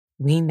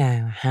We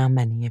know how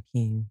many of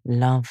you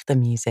love the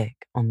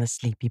music on the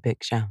Sleepy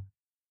Bookshelf.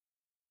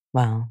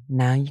 Well,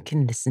 now you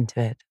can listen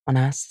to it on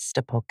our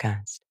sister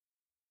podcast,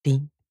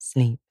 Deep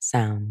Sleep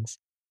Sounds,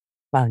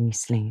 while you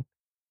sleep,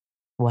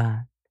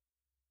 work,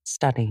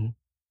 study,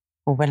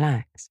 or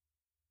relax.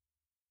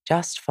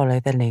 Just follow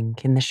the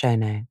link in the show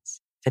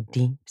notes for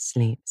Deep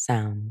Sleep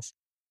Sounds.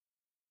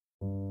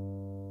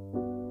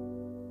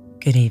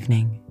 Good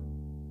evening,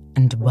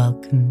 and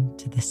welcome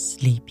to the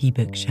Sleepy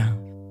Bookshelf,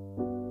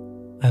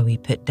 where we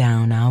put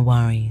down our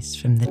worries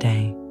from the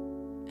day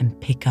and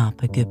pick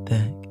up a good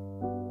book.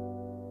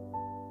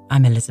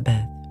 I'm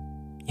Elizabeth,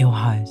 your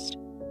host.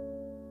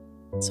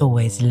 It's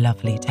always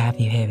lovely to have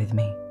you here with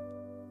me.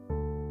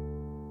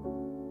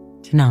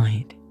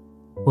 Tonight,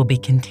 we'll be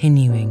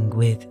continuing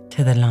with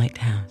To the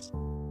Lighthouse.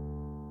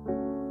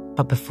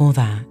 But before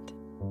that,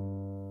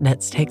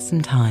 let's take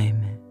some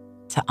time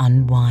to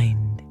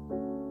unwind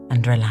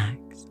and relax.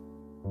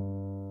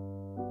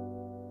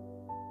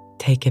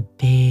 Take a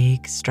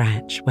big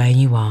stretch where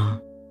you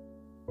are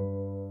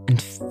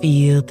and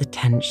feel the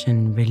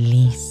tension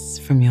release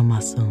from your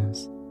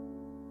muscles.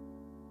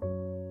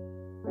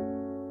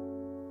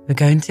 We're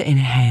going to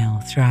inhale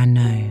through our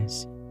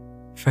nose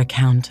for a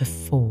count of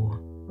 4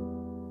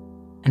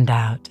 and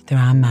out through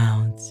our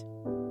mouths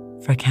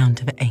for a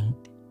count of 8.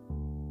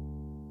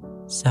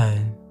 So,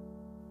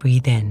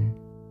 breathe in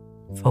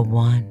for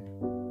 1,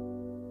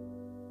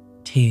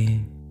 2,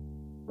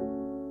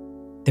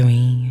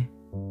 3,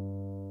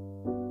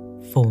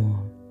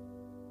 4,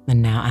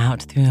 and now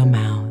out through your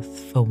mouth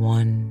for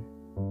 1,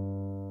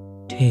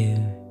 2,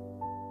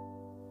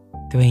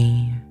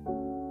 3,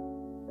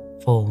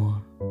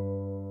 4,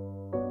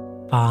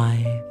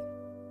 5,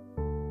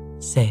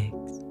 6,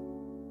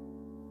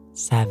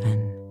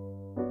 7,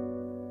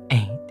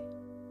 8.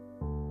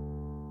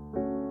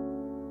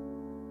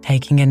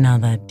 Taking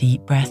another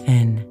deep breath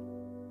in,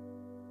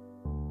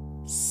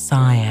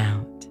 sigh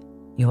out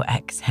your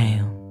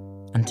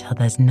exhale until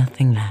there's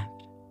nothing left.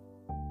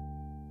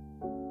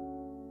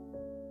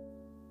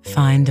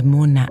 Find a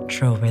more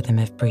natural rhythm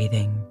of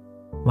breathing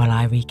while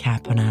I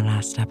recap on our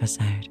last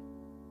episode.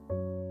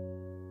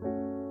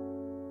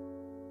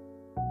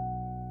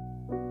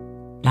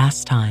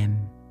 Last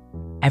time,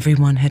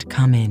 everyone had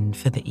come in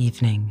for the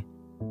evening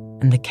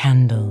and the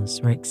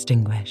candles were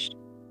extinguished.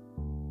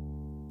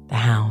 The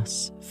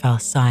house fell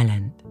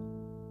silent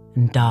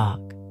and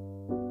dark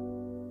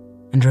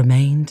and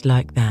remained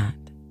like that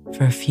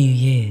for a few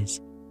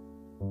years,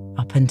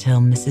 up until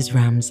Mrs.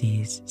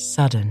 Ramsay's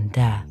sudden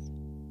death.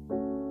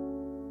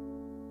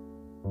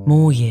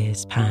 More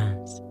years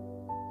pass,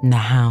 and the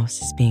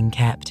house is being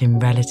kept in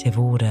relative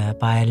order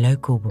by a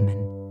local woman,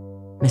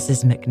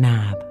 Mrs.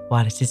 McNabb,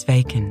 while it is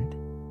vacant.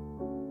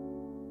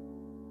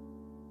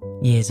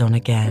 Years on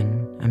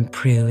again, and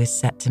Prue is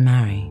set to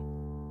marry,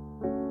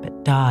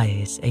 but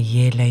dies a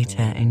year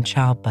later in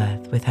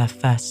childbirth with her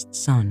first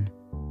son.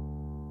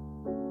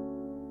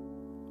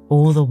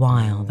 All the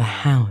while, the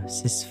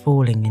house is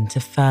falling into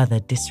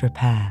further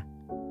disrepair,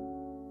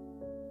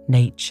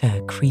 nature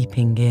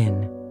creeping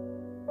in,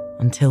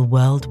 until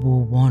World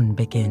War I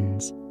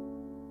begins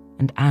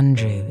and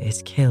Andrew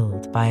is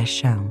killed by a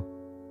shell.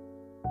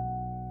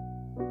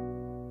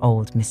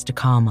 Old Mr.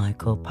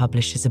 Carmichael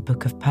publishes a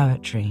book of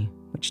poetry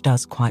which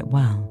does quite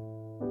well,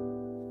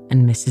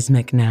 and Mrs.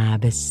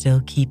 McNabb is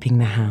still keeping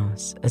the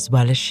house as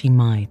well as she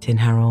might in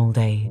her old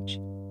age.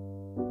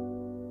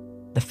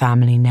 The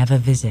family never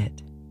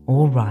visit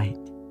or write,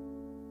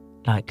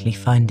 likely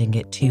finding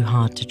it too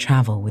hard to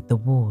travel with the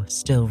war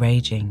still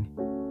raging.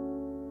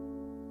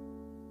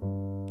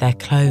 Their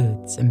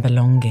clothes and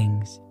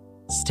belongings,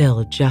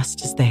 still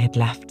just as they had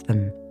left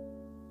them,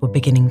 were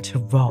beginning to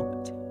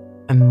rot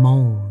and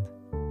mould.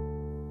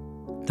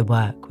 The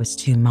work was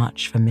too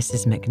much for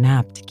Mrs.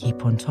 McNabb to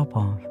keep on top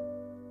of.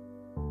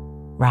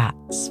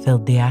 Rats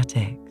filled the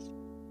attics.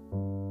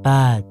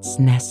 Birds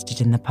nested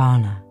in the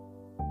parlour.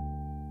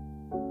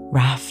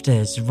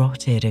 Rafters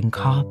rotted and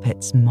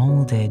carpets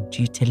moulded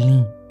due to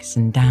leaks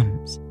and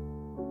damps,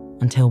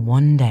 until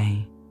one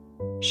day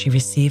she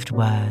received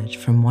word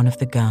from one of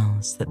the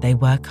girls that they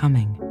were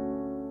coming,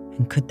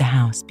 and could the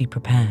house be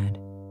prepared.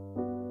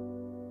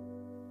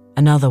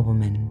 Another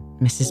woman,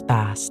 Mrs.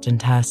 Bast, and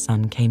her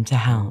son came to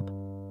help.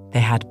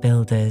 They had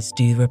builders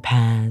do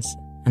repairs,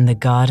 and the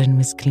garden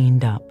was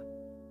cleaned up.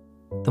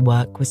 The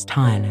work was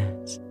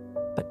tireless,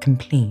 but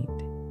complete,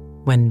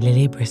 when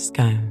Lily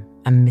Briscoe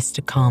and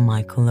Mr.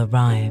 Carmichael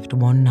arrived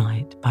one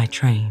night by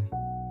train.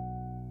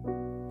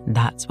 And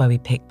that's where we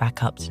pick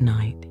back up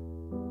tonight,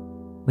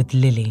 with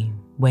Lily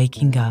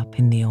waking up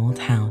in the old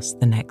house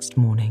the next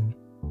morning.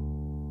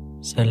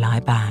 So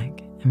lie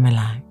back and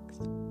relax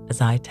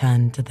as I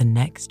turn to the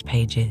next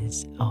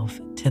pages of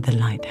To the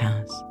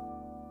Lighthouse.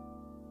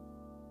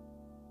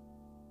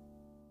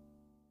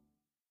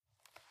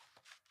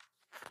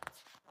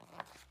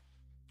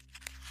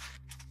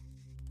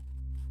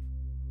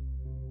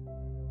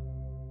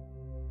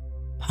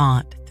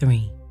 Part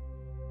 3.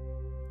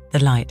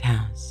 The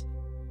Lighthouse,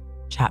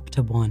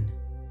 Chapter 1.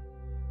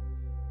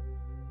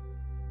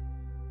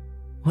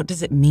 What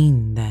does it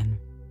mean, then?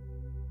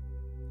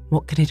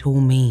 What can it all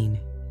mean?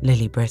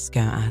 Lily Briscoe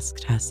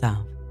asked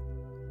herself,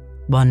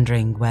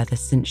 wondering whether,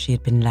 since she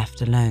had been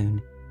left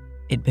alone,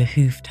 it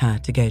behooved her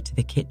to go to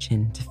the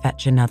kitchen to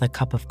fetch another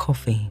cup of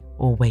coffee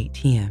or wait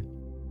here.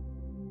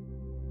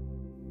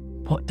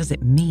 What does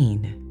it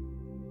mean?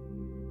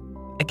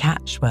 A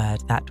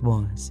catchword that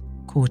was,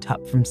 caught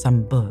up from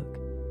some book,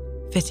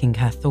 fitting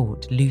her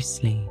thought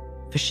loosely,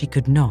 for she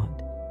could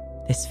not,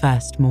 this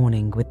first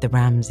morning with the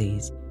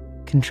Ramsays,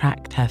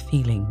 contract her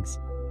feelings,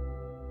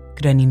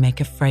 could only make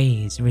a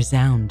phrase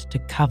resound to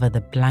cover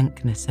the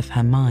blankness of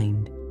her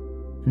mind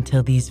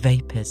until these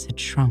vapours had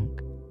shrunk.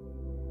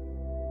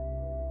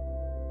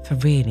 For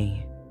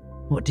really,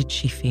 what did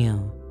she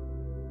feel?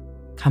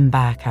 Come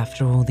back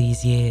after all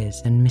these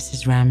years and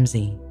Mrs.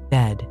 Ramsay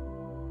dead?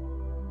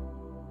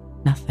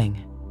 Nothing.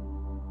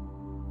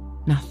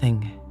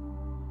 Nothing.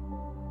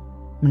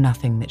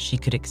 Nothing that she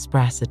could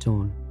express at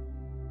all.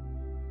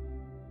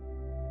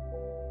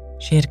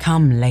 She had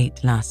come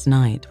late last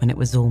night when it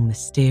was all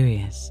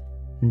mysterious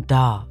and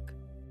dark.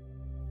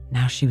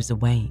 Now she was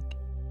awake,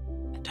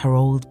 at her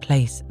old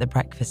place at the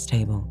breakfast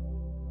table,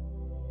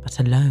 but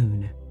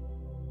alone.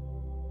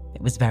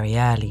 It was very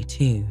early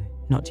too,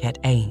 not yet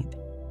 8.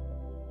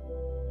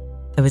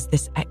 There was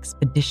this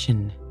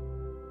expedition.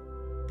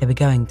 They were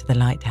going to the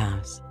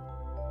Lighthouse.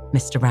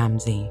 Mr.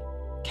 Ramsay,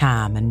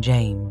 Cam and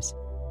James.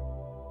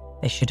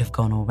 They should have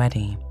gone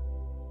already.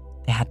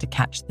 They had to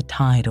catch the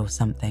tide or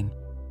something.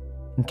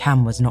 And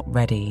Cam was not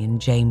ready, and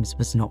James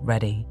was not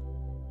ready,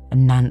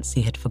 and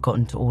Nancy had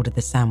forgotten to order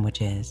the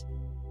sandwiches,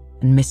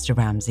 and Mr.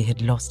 Ramsay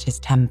had lost his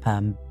temper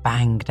and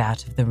banged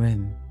out of the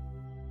room.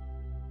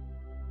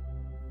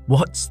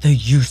 "What's the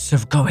use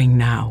of going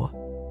now?"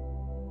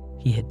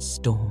 he had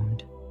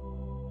stormed.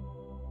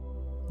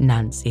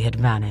 Nancy had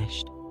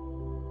vanished.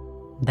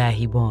 There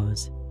he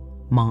was,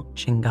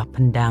 marching up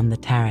and down the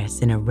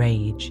terrace in a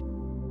rage.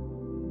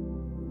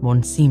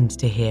 One seemed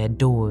to hear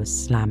doors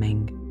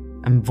slamming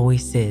and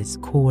voices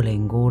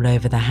calling all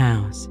over the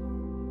house.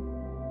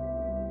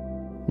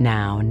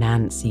 Now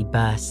Nancy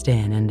burst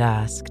in and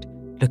asked,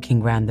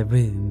 looking round the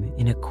room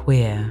in a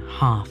queer,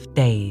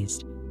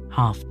 half-dazed,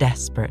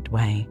 half-desperate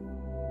way,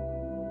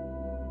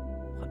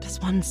 "What does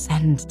one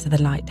send to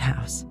the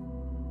Lighthouse?"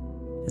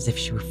 As if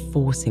she were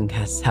forcing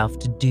herself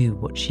to do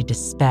what she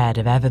despaired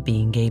of ever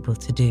being able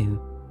to do.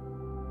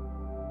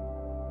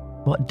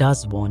 What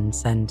does one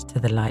send to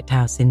the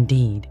Lighthouse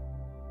indeed?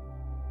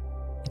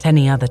 At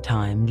any other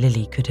time,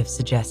 Lily could have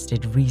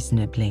suggested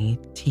reasonably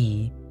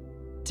tea,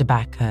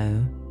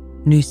 tobacco,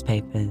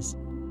 newspapers.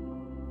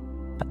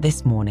 But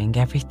this morning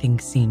everything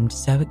seemed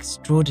so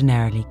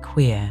extraordinarily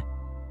queer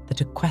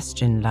that a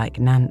question like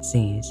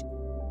Nancy's,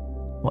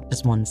 "What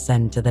does one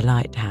send to the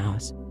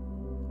Lighthouse?"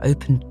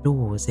 opened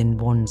doors in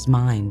one's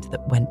mind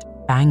that went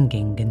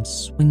banging and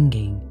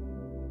swinging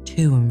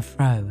to and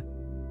fro,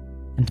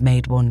 and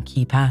made one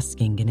keep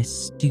asking in a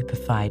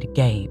stupefied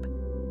gape,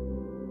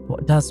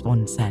 "What does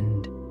one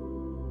send?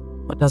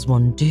 What does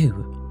one do?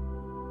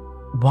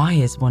 Why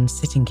is one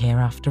sitting here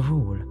after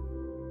all?"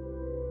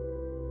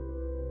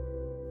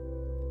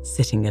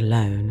 Sitting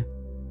alone,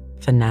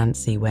 for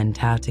Nancy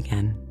went out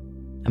again,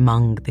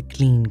 among the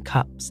clean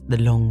cups at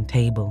the long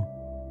table.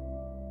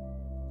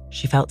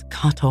 She felt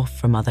cut off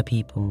from other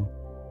people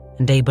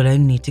and able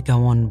only to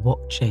go on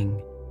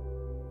watching,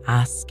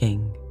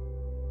 asking,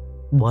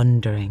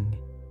 wondering.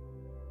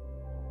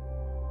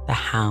 The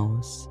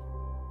house,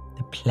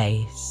 the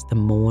place, the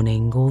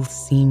morning all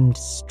seemed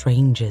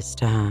strangers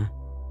to her.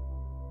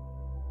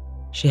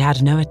 She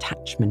had no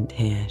attachment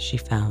here, she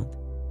felt,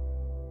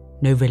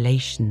 no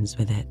relations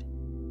with it.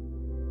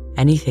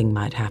 Anything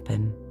might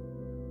happen,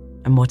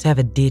 and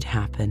whatever did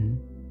happen,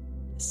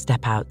 a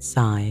step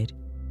outside,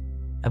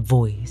 a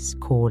voice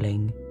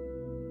calling,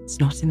 "It's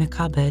not in the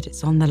cupboard,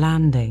 it's on the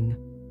landing,"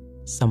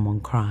 someone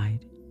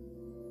cried.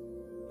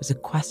 It was a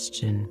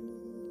question,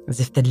 as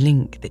if the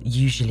link that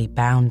usually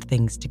bound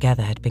things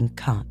together had been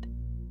cut,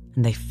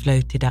 and they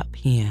floated up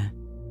here,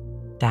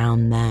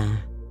 down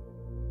there,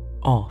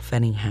 off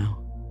anyhow.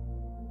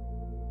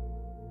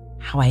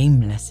 How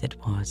aimless it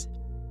was,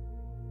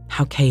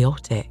 how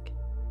chaotic,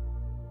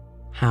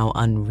 how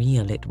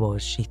unreal it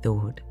was, she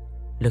thought,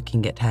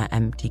 looking at her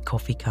empty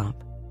coffee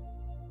cup.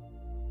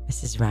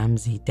 Mrs.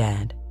 Ramsay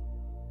dead,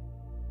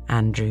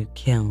 Andrew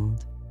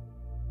killed,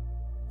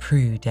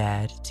 Prue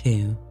dead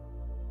too.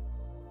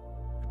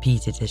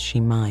 Repeat it as she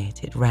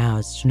might, it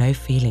roused no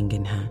feeling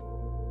in her.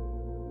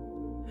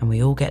 And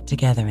we all get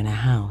together in a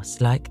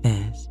house like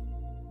this,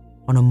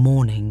 on a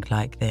morning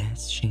like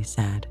this, she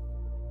said,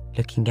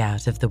 looking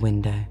out of the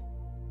window.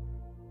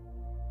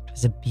 It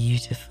was a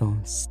beautiful,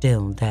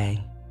 still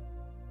day.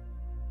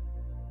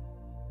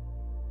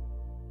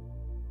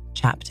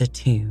 Chapter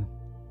 2.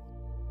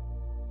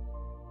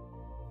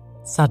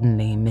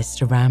 Suddenly,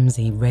 Mr.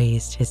 Ramsay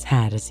raised his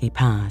head as he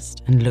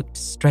passed and looked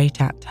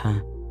straight at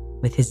her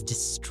with his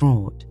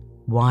distraught,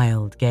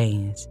 wild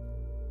gaze,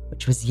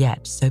 which was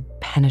yet so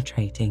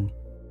penetrating,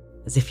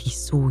 as if he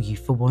saw you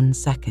for 1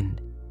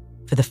 second,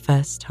 for the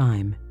first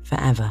time,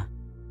 forever,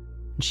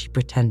 and she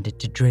pretended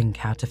to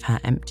drink out of her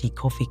empty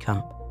coffee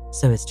cup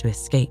so as to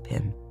escape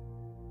him,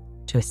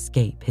 to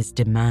escape his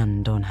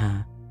demand on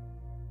her,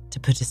 to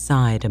put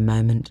aside a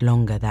moment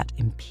longer that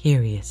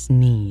imperious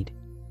need.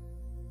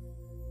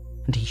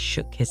 And he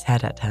shook his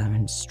head at her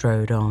and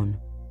strode on.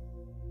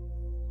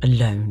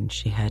 Alone,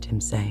 she heard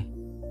him say.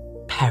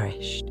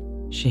 Perished,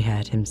 she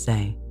heard him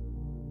say.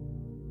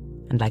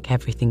 And like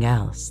everything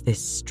else,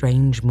 this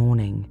strange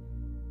morning,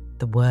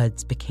 the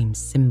words became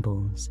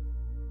symbols,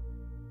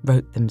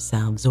 wrote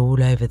themselves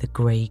all over the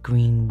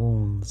grey-green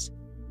walls.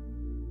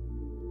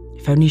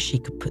 If only she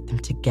could put them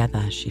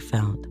together, she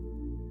felt,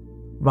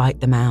 write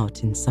them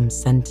out in some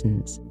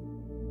sentence,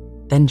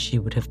 then she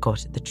would have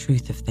got at the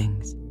truth of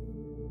things.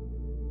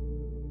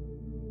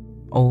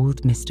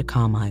 Old Mr.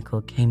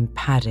 Carmichael came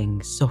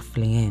padding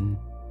softly in,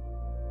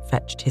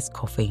 fetched his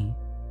coffee,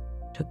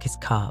 took his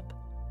cup,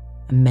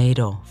 and made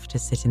off to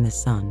sit in the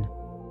sun.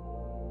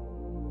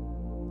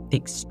 The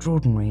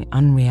extraordinary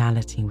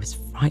unreality was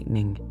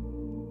frightening,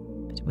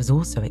 but it was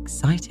also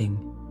exciting.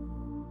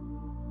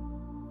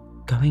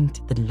 Going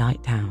to the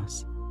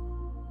lighthouse.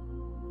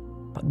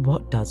 But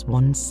what does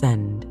one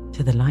send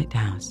to the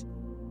lighthouse?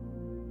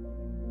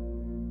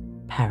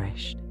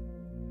 Perished.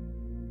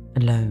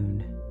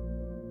 Alone.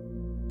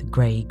 The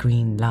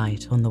grey-green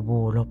light on the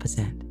wall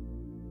opposite.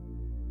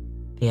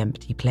 The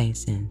empty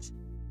places.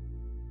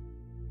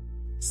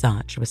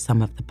 Such were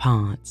some of the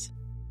parts,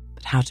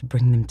 but how to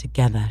bring them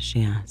together,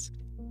 she asked.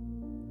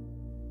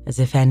 As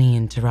if any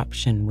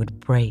interruption would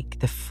break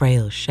the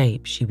frail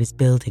shape she was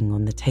building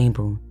on the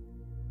table,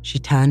 she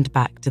turned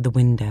back to the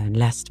window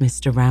lest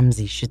Mr.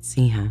 Ramsay should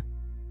see her.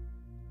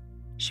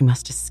 She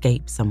must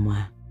escape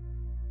somewhere.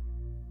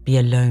 Be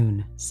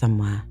alone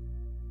somewhere.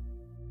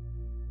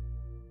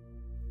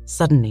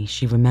 Suddenly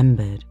she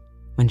remembered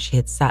when she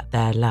had sat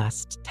there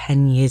last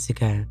 10 years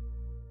ago,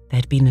 there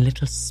had been a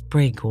little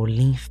sprig or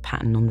leaf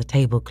pattern on the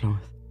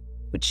tablecloth,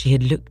 which she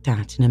had looked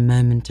at in a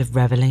moment of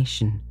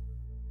revelation.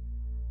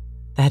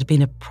 There had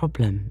been a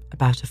problem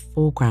about a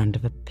foreground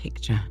of a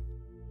picture.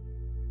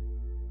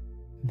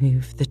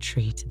 Move the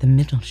tree to the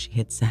middle, she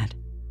had said.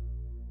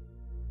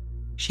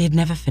 She had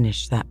never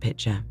finished that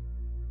picture.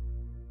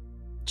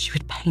 She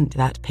would paint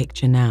that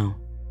picture now.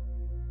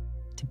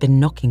 It had been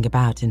knocking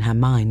about in her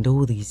mind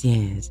all these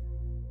years.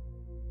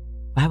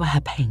 Where were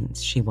her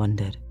paints, she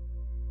wondered.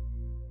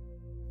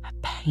 Her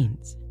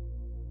paints?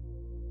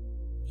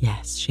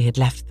 Yes, she had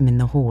left them in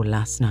the hall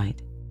last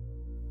night.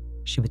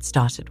 She would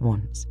start at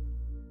once.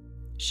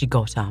 She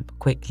got up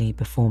quickly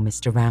before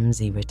Mr.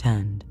 Ramsay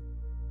returned.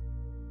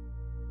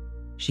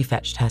 She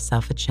fetched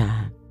herself a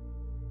chair.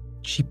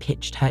 She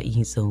pitched her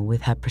easel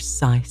with her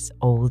precise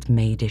old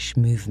maidish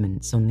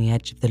movements on the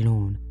edge of the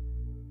lawn,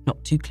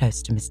 not too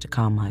close to Mr.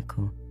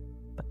 Carmichael,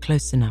 but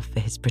close enough for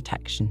his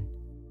protection.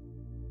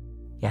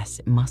 Yes,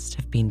 it must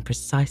have been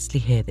precisely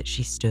here that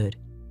she stood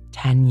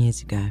 10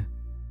 years ago.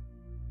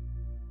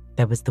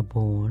 There was the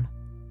wall,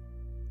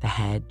 the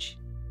hedge,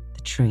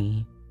 the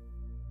tree.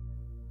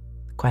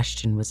 The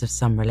question was of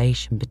some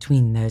relation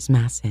between those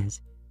masses.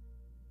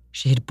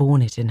 She had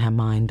borne it in her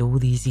mind all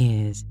these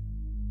years.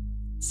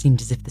 It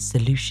seemed as if the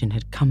solution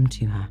had come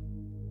to her.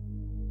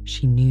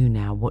 She knew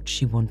now what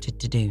she wanted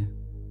to do.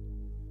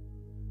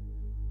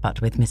 But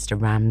with Mr.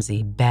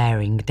 Ramsay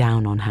bearing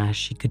down on her,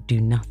 she could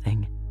do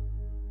nothing.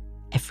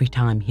 Every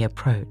time he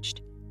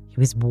approached, he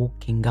was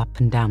walking up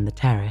and down the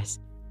terrace.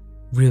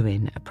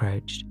 Ruin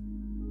approached.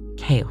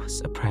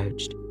 Chaos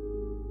approached.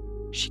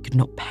 She could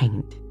not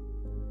paint.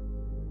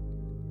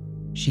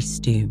 She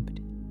stooped.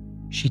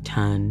 She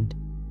turned.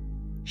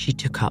 She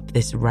took up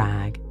this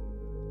rag.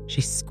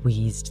 She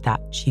squeezed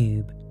that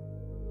tube.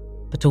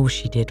 But all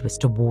she did was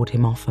to ward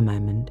him off a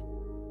moment.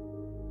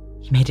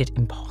 He made it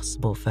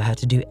impossible for her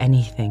to do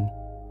anything.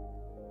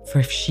 For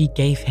if she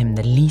gave him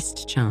the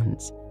least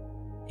chance,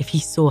 if he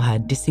saw her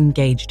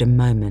disengaged a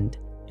moment,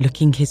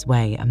 looking his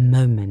way a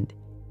moment,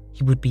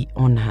 he would be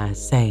on her,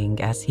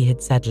 saying, as he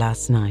had said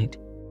last night,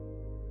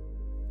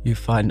 "You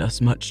find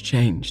us much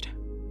changed."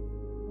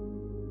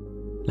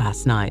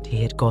 Last night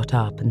he had got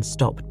up and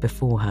stopped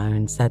before her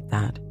and said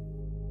that.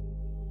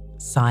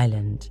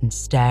 Silent and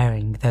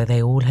staring though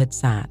they all had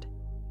sat,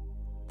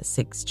 the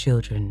 6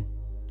 children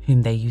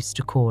whom they used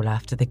to call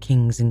after the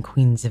kings and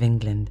queens of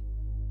England.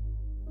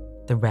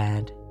 The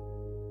red,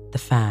 the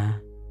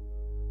fair,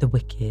 the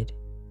wicked,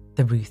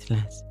 the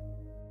ruthless.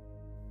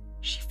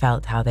 She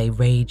felt how they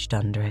raged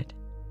under it.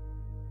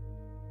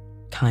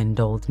 Kind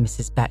old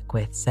Mrs.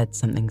 Beckwith said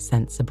something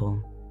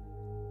sensible,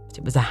 but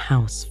it was a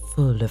house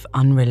full of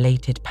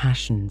unrelated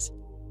passions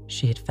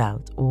she had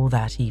felt all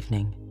that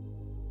evening.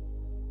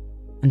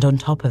 And on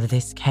top of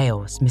this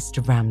chaos,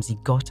 Mr. Ramsay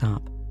got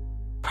up,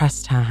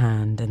 pressed her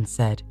hand and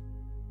said,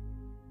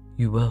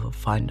 "You will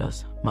find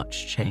us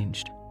much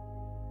changed."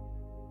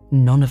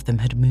 None of them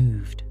had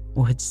moved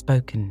or had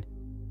spoken,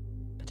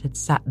 but had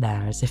sat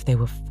there as if they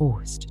were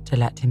forced to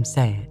let him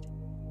say it.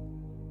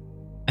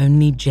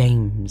 Only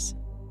James,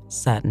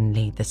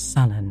 certainly the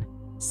sullen,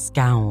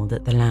 scowled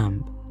at the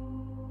lamp,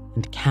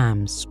 and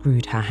Cam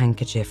screwed her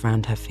handkerchief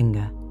round her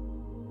finger.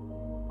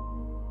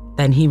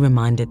 Then he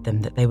reminded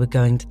them that they were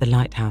going to the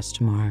Lighthouse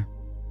tomorrow.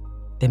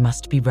 They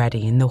must be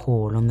ready in the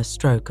hall on the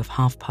stroke of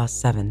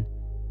 7:30.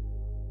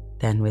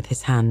 Then, with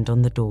his hand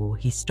on the door,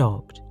 he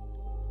stopped.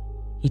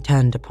 He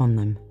turned upon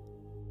them.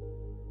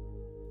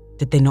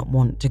 Did they not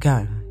want to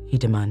go? He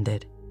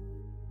demanded.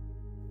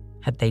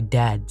 Had they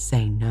dared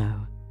say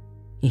no,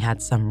 he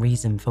had some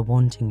reason for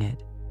wanting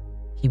it.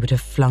 He would have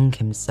flung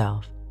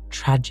himself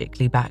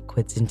tragically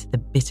backwards into the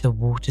bitter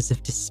waters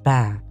of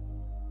despair.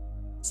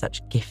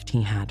 Such gift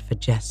he had for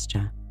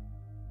gesture.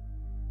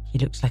 He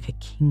looked like a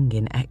king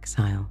in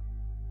exile.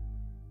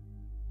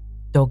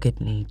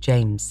 Doggedly,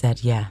 James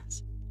said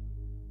yes.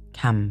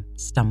 Cam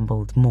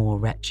stumbled more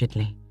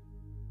wretchedly.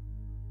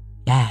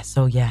 Yes,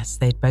 oh yes,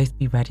 they'd both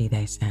be ready,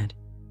 they said.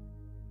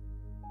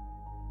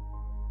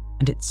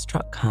 And it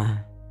struck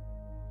her.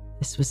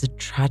 This was a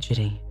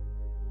tragedy.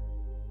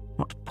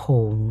 Not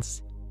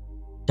Paul's,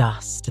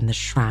 dust and the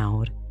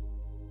shroud,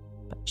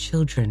 but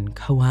children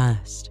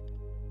coerced,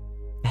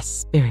 their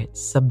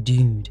spirits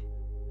subdued.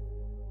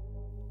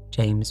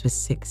 James was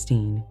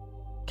 16,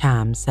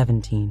 Cam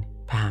 17,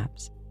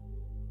 perhaps.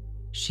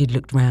 She'd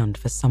looked round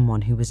for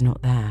someone who was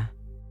not there.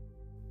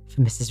 For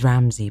Mrs.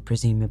 Ramsay,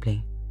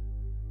 presumably.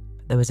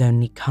 But there was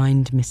only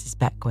kind Mrs.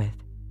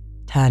 Beckwith,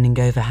 turning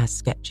over her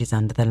sketches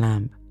under the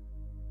lamp.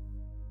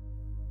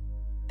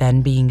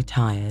 Then, being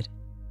tired,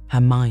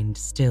 her mind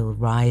still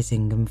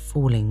rising and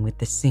falling with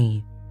the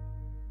sea,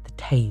 the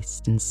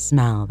taste and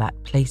smell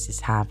that places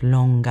have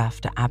long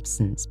after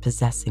absence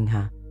possessing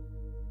her,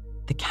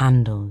 the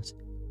candles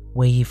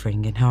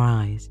wavering in her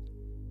eyes,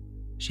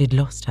 she had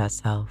lost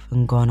herself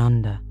and gone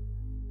under.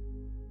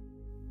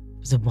 It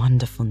was a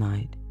wonderful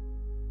night,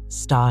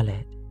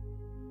 starlit.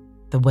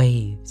 The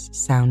waves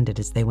sounded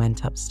as they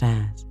went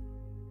upstairs.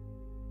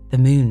 The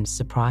moon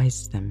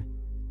surprised them,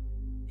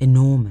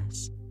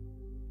 enormous,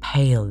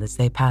 pale as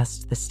they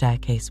passed the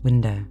staircase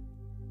window.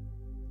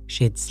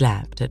 She had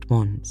slept at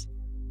once.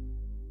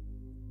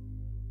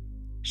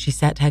 She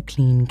set her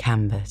clean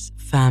canvas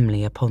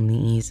firmly upon the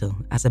easel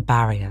as a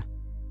barrier,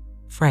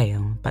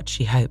 frail but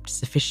she hoped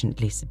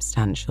sufficiently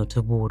substantial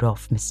to ward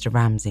off Mr.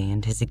 Ramsay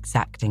and his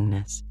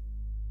exactingness.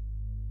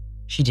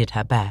 She did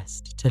her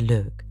best to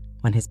look,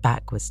 when his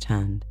back was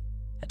turned,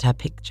 at her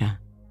picture.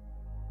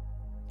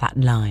 That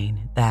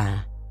line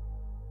there,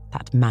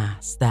 that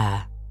mass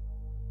there.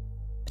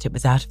 But it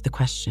was out of the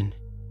question.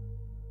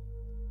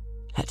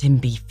 Let him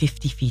be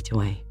 50 feet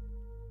away.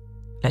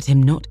 Let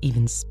him not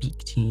even speak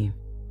to you.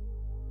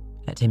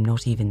 Let him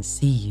not even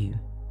see you.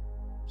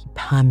 He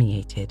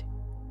permeated.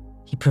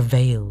 He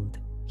prevailed.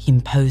 He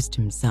imposed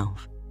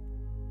himself.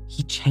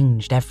 He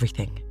changed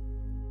everything.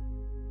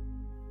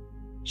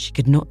 She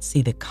could not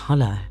see the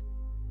colour.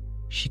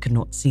 She could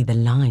not see the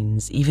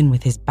lines, even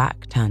with his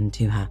back turned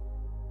to her.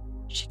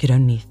 She could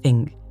only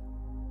think,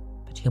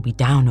 but he'll be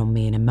down on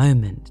me in a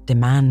moment,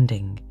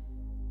 demanding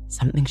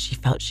something she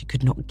felt she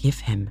could not give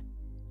him.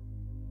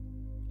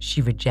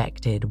 She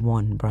rejected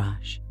one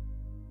brush.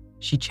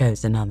 She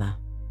chose another.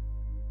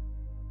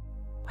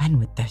 When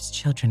would those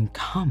children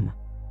come?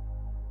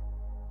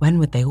 When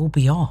would they all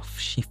be off?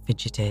 She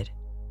fidgeted.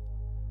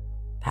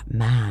 That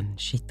man,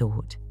 she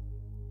thought,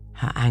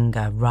 her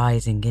anger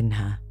rising in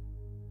her,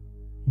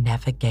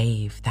 never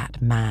gave.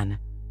 That man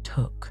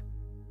took.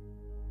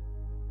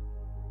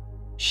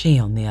 She,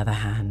 on the other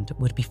hand,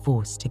 would be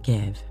forced to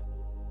give.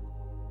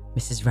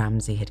 Mrs.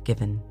 Ramsay had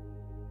given.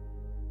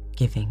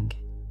 Giving.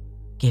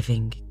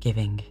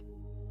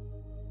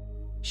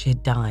 She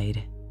had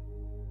died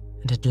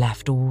and had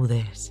left all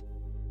this.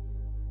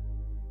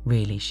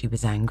 Really, she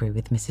was angry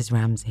with Mrs.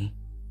 Ramsay.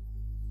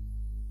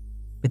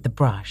 With the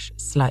brush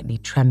slightly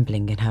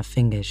trembling in her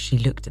fingers, she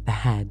looked at the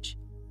hedge,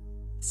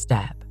 the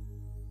step,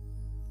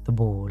 the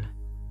wall.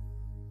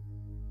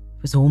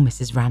 It was all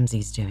Mrs.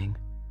 Ramsay's doing.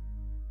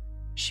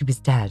 She was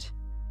dead.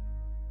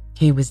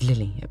 Here was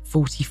Lily at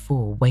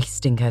 44,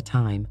 wasting her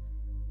time,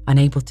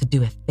 unable to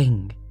do a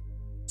thing,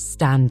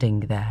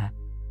 standing there,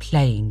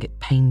 playing at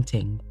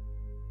painting,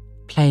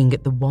 playing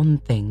at the one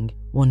thing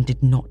one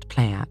did not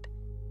play at,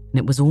 and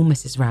it was all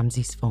Mrs.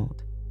 Ramsay's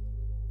fault.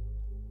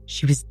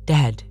 She was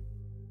dead.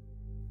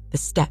 The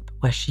step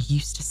where she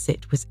used to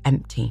sit was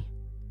empty.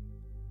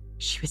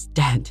 She was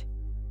dead.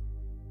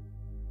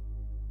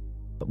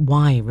 But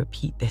why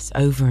repeat this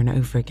over and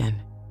over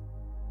again?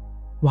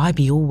 Why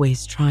be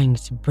always trying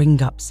to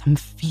bring up some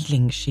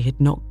feeling she had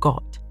not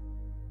got?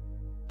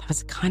 There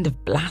was a kind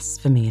of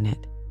blasphemy in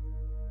it.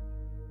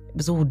 It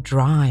was all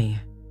dry,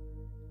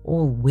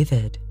 all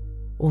withered,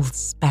 all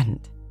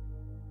spent.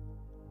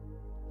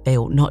 They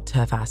ought not to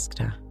have asked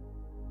her.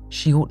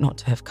 She ought not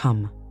to have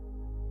come.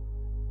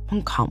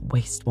 One can't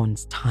waste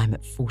one's time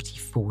at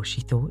 44,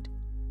 she thought.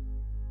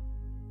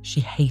 She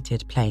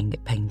hated playing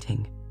at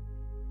painting.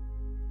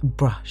 A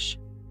brush,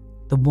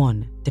 the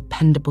one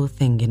dependable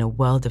thing in a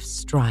world of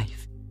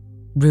strife,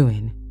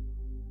 ruin,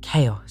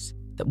 chaos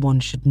that one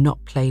should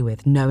not play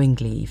with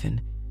knowingly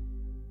even.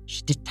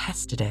 She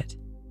detested it.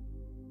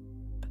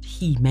 But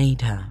he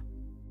made her.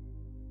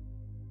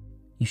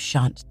 You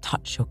shan't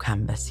touch your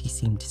canvas, he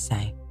seemed to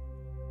say,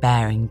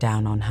 bearing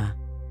down on her.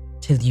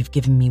 till you've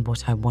given me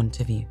what I want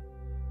of you."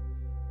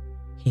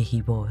 Here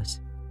he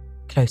was,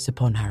 close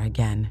upon her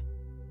again,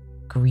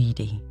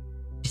 greedy,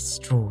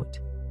 distraught.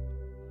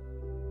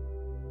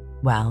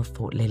 Well,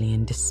 thought Lily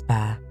in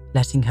despair,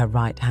 letting her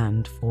right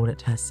hand fall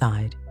at her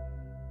side,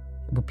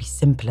 it would be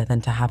simpler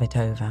than to have it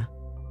over.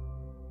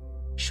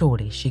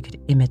 Surely she could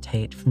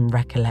imitate from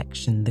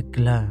recollection the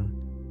glow,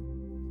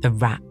 the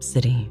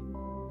rhapsody,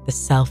 the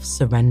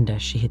self-surrender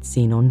she had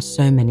seen on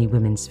so many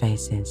women's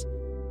faces.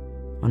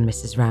 On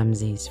Mrs.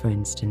 Ramsay's, for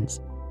instance,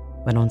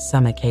 when on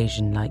some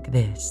occasion like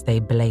this they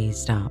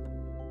blazed up.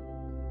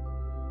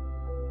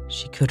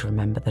 She could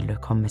remember the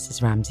look on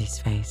Mrs. Ramsay's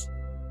face,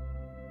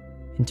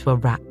 into a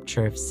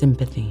rapture of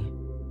sympathy,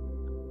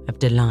 of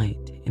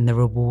delight in the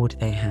reward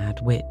they had,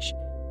 which,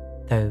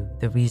 though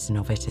the reason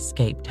of it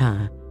escaped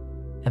her,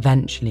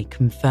 eventually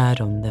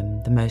conferred on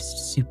them the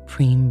most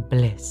supreme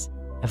bliss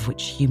of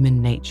which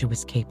human nature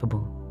was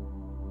capable.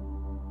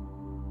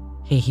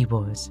 Here he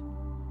was,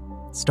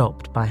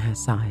 stopped by her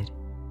side.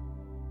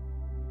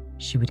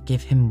 She would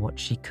give him what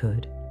she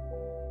could.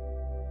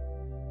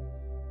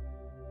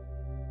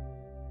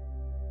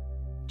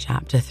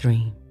 Chapter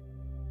 3.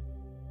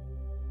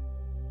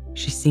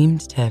 She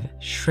seemed to have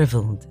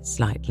shriveled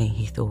slightly,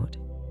 he thought.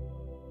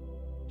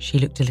 She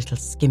looked a little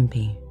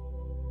skimpy,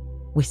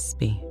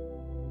 wispy,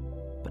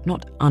 but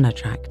not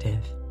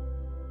unattractive.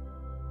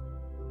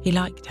 He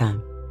liked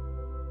her.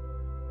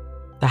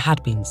 There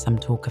had been some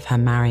talk of her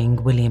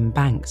marrying William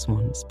Banks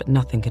once, but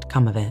nothing had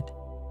come of it.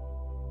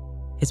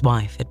 His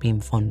wife had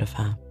been fond of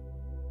her.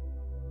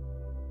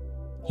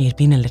 He had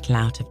been a little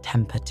out of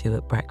temper too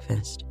at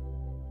breakfast.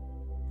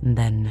 And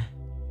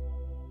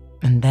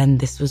then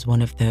this was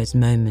one of those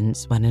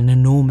moments when an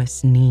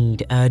enormous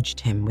need urged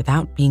him,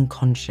 without being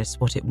conscious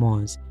what it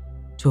was,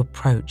 to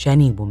approach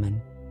any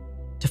woman,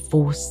 to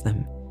force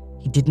them,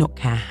 he did not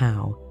care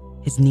how,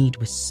 his need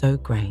was so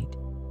great,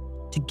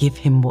 to give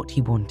him what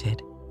he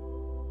wanted.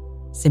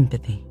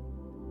 Sympathy.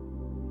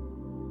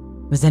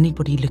 Was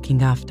anybody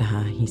looking after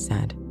her, he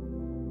said.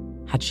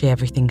 Had she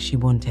everything she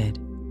wanted?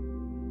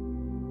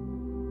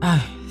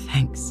 "Oh,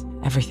 thanks,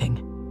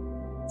 everything,"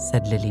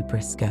 said Lily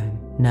Briscoe,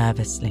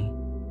 nervously.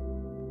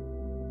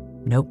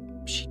 Nope,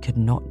 she could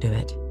not do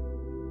it.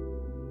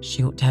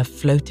 She ought to have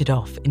floated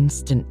off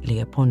instantly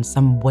upon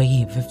some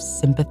wave of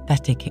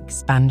sympathetic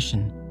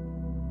expansion.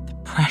 The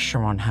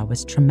pressure on her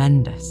was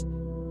tremendous,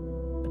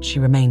 but she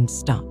remained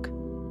stuck.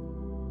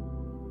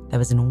 There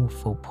was an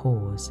awful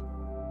pause.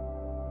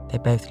 They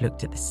both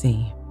looked at the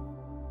sea.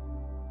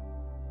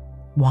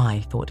 Why,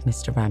 thought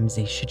Mr.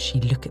 Ramsay, should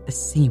she look at the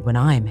sea when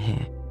I am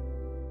here?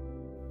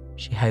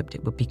 She hoped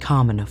it would be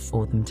calm enough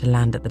for them to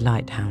land at the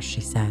lighthouse,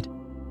 she said.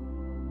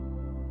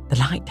 The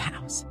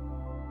lighthouse?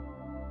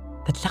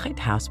 The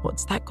lighthouse,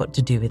 what's that got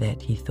to do with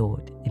it, he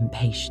thought,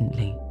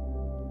 impatiently.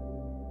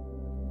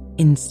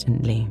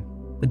 Instantly,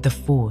 with the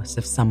force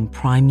of some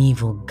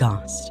primeval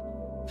gust,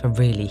 for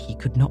really he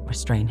could not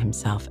restrain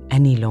himself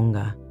any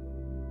longer,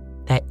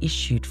 there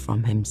issued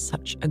from him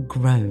such a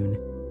groan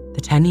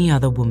that any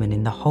other woman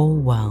in the whole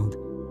world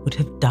would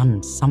have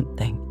done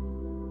something,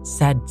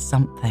 said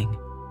something.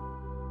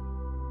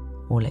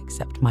 All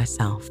except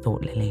myself,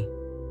 thought Lily,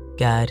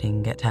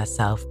 girding at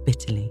herself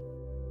bitterly,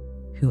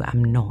 who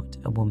am not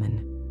a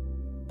woman,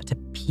 but a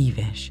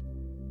peevish,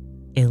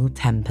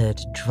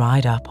 ill-tempered,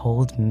 dried-up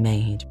old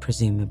maid,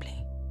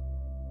 presumably.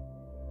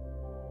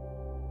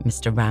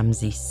 Mr.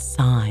 Ramsay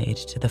sighed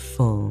to the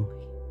full.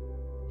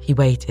 He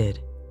waited.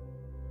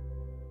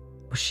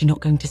 Was she not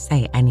going to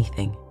say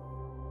anything?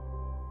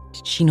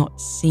 Did she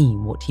not see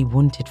what he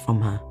wanted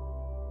from her?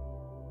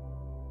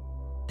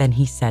 Then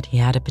he said he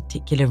had a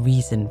particular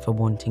reason for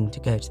wanting to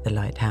go to the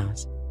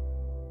lighthouse.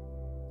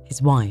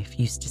 His wife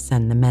used to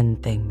send the men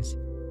things.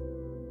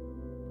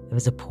 There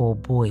was a poor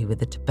boy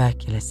with a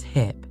tuberculous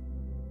hip,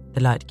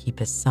 the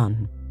lightkeeper's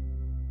son.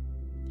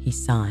 He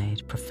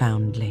sighed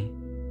profoundly.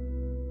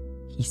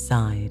 He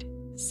sighed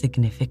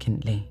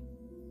significantly.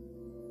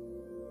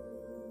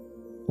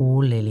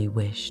 All Lily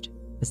wished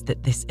was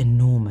that this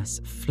enormous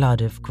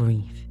flood of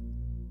grief,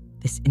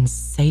 this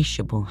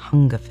insatiable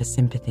hunger for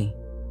sympathy,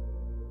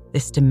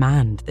 this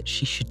demand that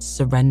she should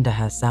surrender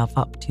herself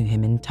up to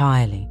him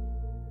entirely,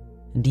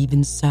 and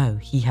even so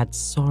he had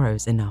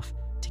sorrows enough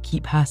to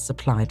keep her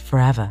supplied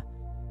forever,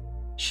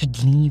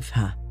 should leave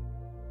her,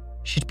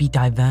 should be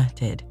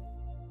diverted.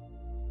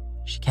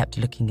 She kept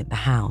looking at the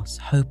house,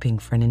 hoping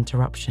for an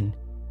interruption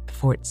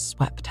before it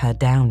swept her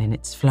down in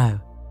its flow.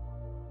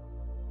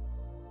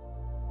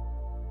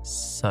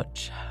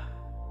 Such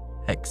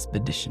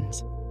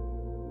expeditions,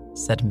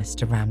 said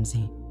Mr.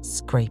 Ramsay,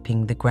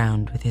 scraping the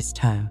ground with his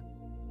toe,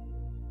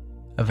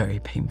 are very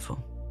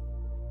painful.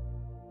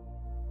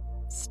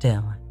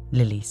 Still,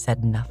 Lily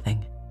said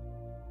nothing.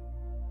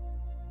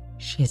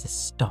 She is a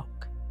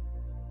stock.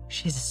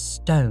 She is a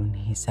stone,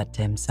 he said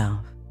to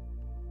himself.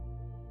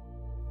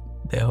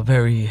 They are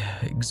very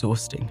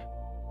exhausting,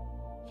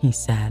 he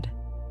said,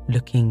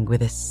 looking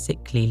with a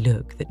sickly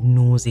look that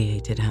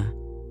nauseated her.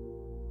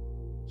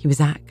 He was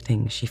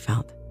acting, she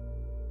felt.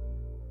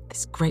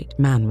 This great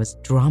man was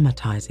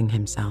dramatizing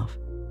himself.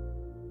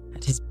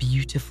 at his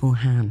beautiful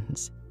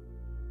hands.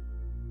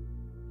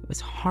 It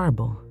was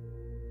horrible.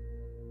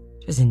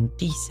 It was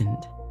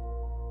indecent.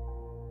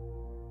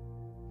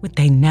 Would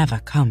they never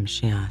come,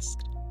 she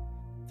asked,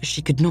 for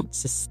she could not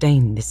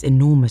sustain this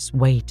enormous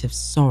weight of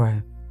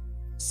sorrow,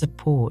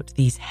 support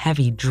these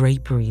heavy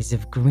draperies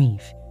of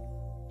grief.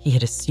 He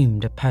had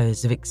assumed a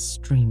pose of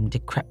extreme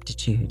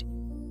decrepitude.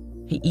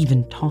 He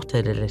even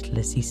tottered a little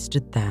as he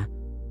stood there,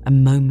 a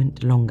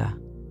moment longer.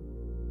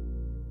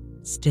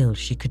 Still,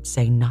 she could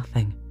say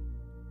nothing.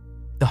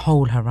 The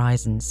whole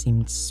horizon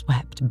seemed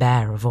swept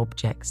bare of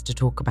objects to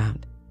talk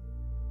about.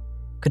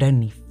 Could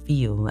only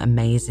feel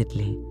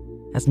amazedly,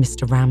 as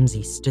Mr.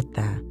 Ramsay stood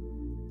there,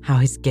 how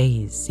his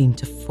gaze seemed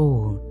to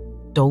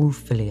fall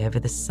dolefully over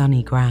the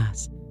sunny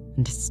grass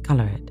and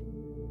discolour it,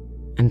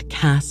 and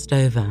cast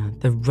over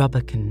the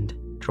rubicund,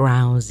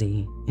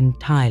 drowsy,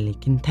 entirely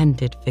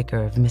contented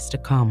figure of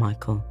Mr.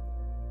 Carmichael,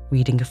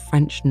 reading a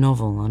French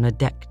novel on a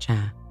deck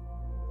chair,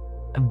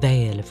 a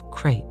veil of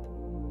crape,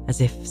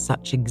 as if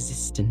such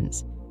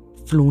existence,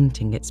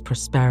 flaunting its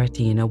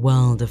prosperity in a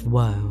world of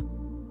woe,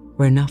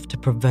 were enough to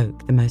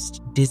provoke the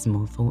most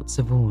dismal thoughts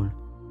of all.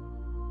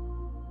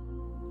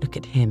 Look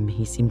at him,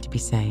 he seemed to be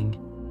saying.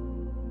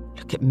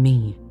 Look at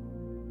me.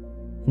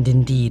 And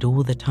indeed,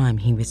 all the time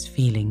he was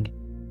feeling,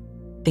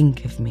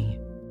 think of me.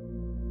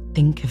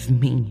 Think of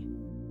me.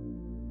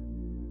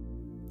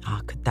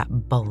 Ah, could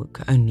that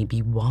bulk only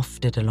be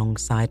wafted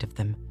alongside of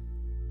them?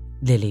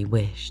 Lily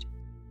wished.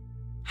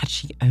 Had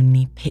she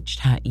only pitched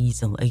her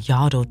easel a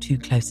yard or two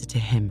closer to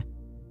him,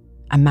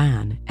 a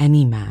man,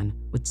 any man,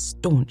 would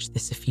staunch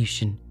this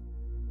effusion,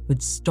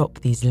 would stop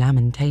these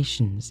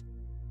lamentations.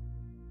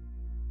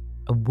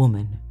 A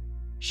woman,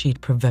 she had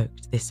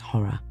provoked this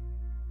horror.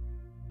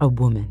 A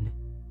woman,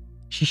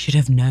 she should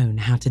have known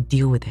how to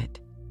deal with it.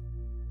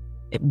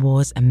 It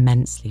was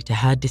immensely to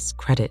her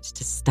discredit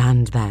to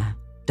stand there,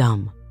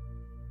 dumb.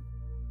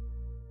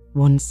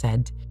 One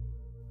said,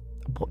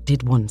 what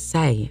did one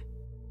say?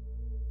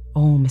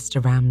 Oh,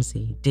 Mr.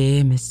 Ramsay,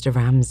 dear Mr.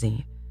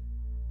 Ramsay.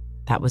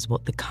 That was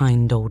what the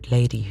kind old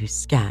lady who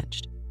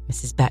sketched,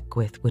 Mrs.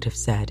 Beckwith, would have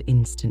said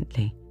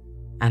instantly,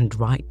 and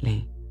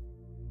rightly.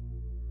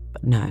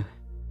 But no,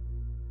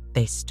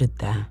 they stood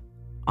there,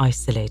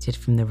 isolated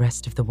from the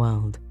rest of the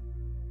world.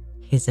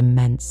 His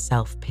immense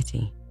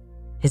self-pity,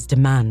 his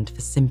demand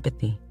for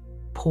sympathy,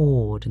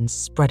 poured and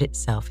spread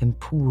itself in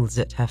pools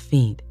at her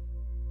feet,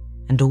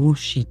 and all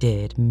she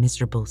did,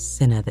 miserable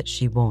sinner that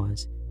she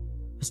was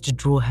to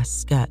draw her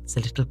skirts a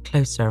little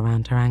closer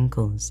around her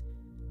ankles,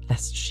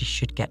 lest she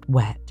should get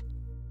wet.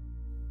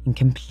 In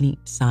complete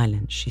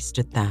silence she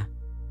stood there,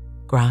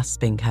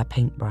 grasping her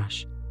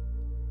paintbrush.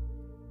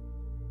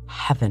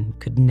 Heaven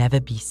could never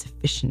be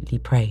sufficiently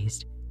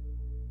praised.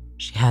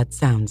 She heard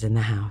sounds in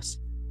the house.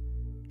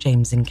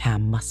 James and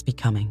Cam must be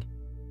coming.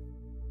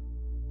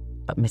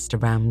 But Mr.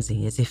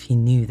 Ramsay, as if he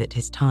knew that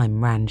his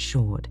time ran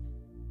short,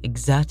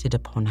 exerted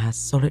upon her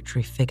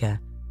solitary figure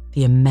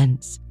the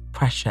immense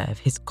pressure of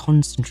his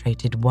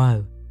concentrated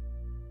woe,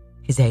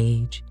 his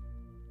age,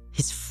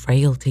 his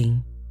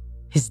frailty,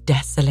 his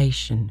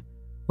desolation,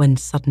 when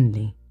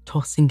suddenly,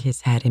 tossing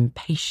his head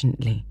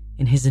impatiently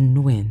in his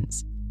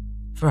annoyance,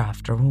 for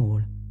after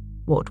all,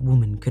 what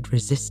woman could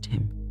resist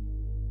him?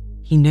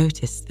 He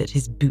noticed that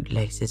his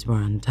bootlaces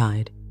were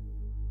untied.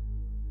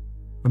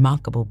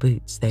 Remarkable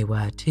boots they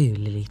were too,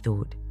 Lily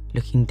thought,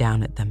 looking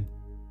down at them.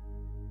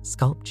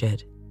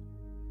 Sculptured,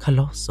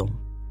 colossal,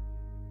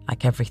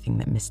 like everything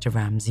that Mr.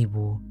 Ramsay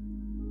wore,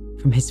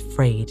 from his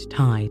frayed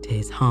tie to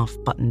his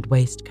half-buttoned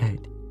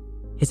waistcoat,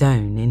 his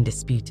own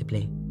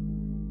indisputably.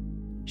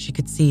 She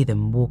could see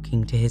them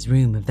walking to his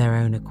room of their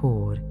own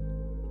accord,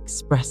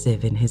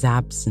 expressive in his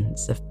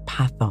absence of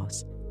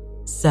pathos,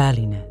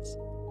 surliness,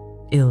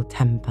 ill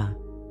temper,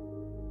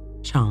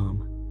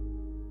 charm.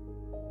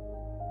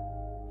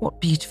 "What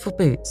beautiful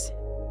boots!"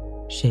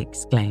 she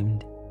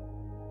exclaimed.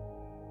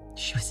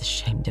 She was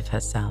ashamed of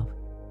herself.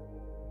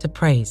 To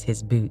praise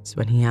his boots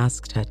when he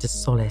asked her to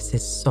solace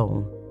his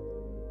soul,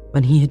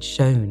 when he had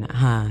shown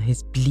her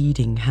his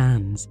bleeding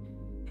hands,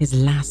 his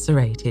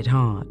lacerated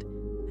heart,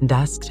 and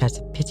asked her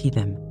to pity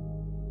them,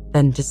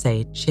 then to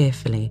say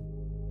cheerfully,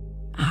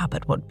 "Ah,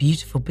 but what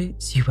beautiful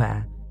boots you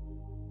wear,"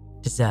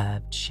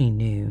 deserved, she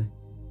knew,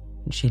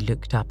 and she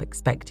looked up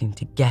expecting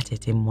to get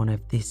it in one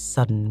of these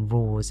sudden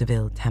roars of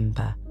ill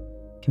temper,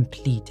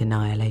 complete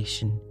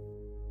annihilation.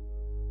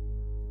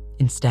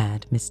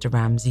 Instead, Mr.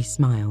 Ramsay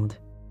smiled.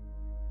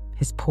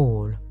 His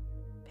pall,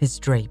 his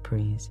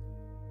draperies,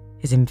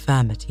 his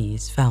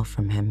infirmities fell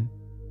from him.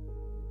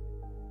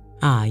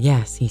 "Ah,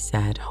 yes," he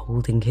said,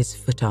 holding his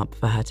foot up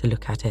for her to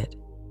look at it.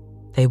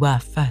 They were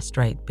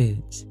first-rate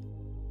boots.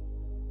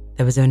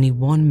 There was only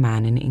one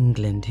man in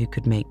England who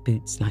could make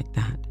boots like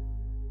that.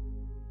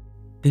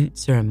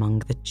 "Boots are among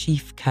the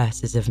chief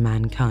curses of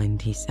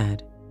mankind," he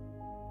said.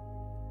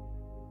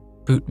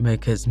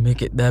 "Bootmakers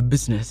make it their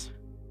business,"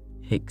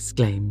 he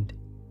exclaimed,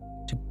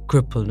 "to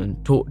cripple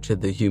and torture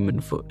the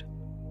human foot.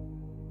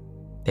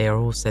 They are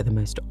also the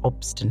most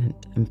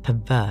obstinate and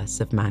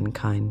perverse of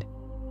mankind.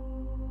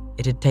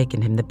 it had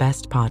taken him the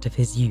best part of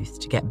his youth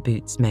to get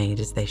boots made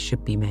as they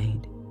should be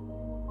made.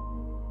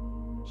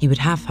 He would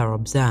have her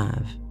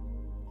observe,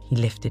 he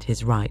lifted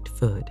his right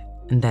foot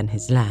and then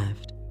his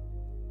left,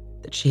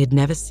 that she had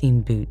never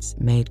seen boots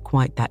made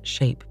quite that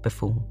shape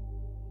before.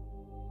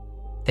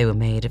 They were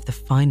made of the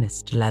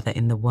finest leather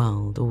in the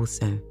world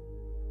also.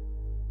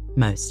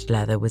 Most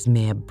leather was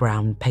mere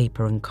brown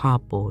paper and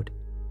cardboard.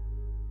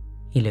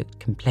 He looked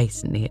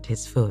complacently at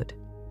his foot,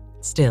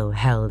 still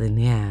held in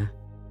the air.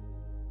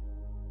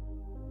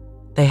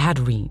 They had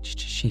reached,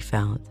 she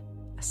felt,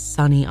 a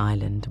sunny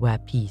island where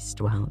peace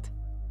dwelt.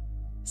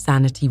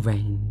 Sanity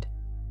reigned,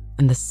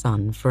 and the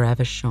sun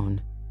forever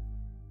shone.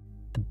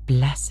 The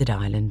blessed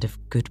island of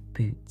good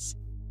boots.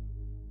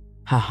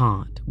 Her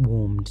heart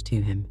warmed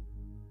to him.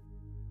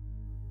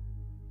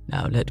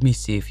 "Now let me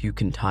see if you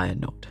can tie a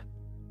knot,"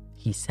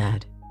 he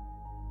said.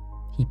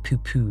 He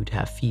pooh-poohed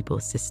her feeble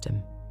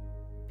system.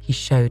 He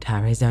showed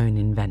her his own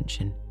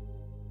invention.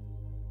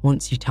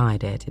 Once you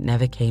tied it, it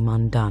never came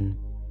undone.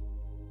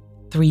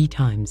 3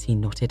 times he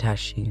knotted her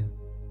shoe.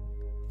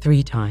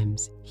 3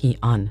 times he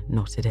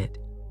unknotted it.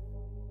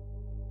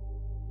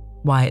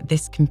 Why, at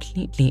this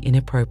completely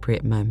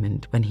inappropriate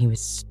moment when he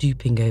was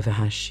stooping over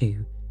her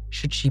shoe,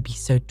 should she be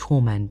so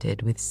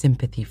tormented with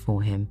sympathy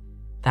for him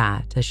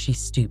that, as she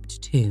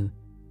stooped too,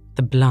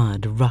 the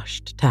blood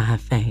rushed to her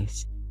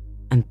face,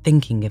 and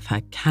thinking of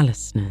her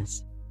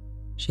callousness,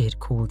 she had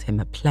called him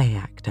a play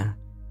actor.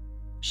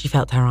 She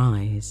felt her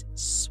eyes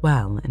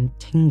swell and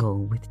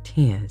tingle with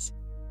tears.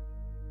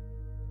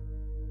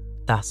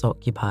 Thus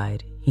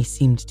occupied, he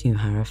seemed to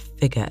her a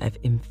figure of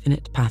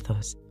infinite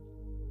pathos.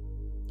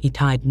 He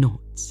tied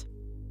knots.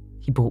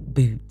 He bought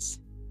boots.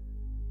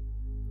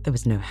 There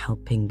was no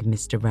helping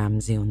Mr.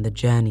 Ramsay on the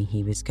journey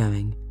he was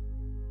going.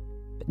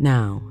 But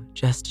now,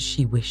 just as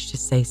she wished to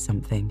say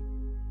something,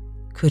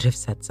 could have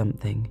said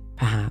something,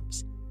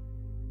 perhaps,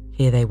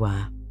 here they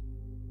were,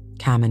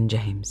 Cam and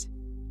James.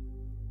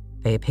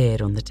 They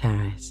appeared on the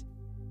terrace.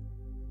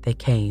 They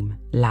came,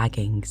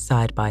 lagging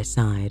side by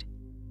side,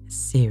 a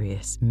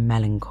serious,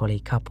 melancholy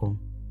couple.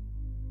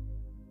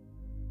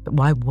 But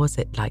why was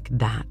it like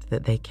that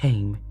they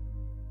came?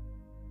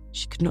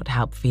 She could not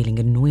help feeling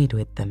annoyed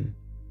with them.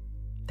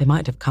 They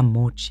might have come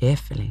more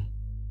cheerfully.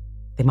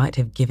 They might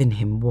have given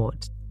him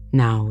what,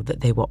 now that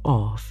they were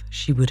off,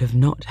 she would have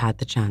not had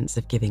the chance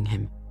of giving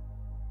him.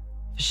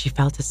 For she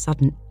felt a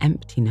sudden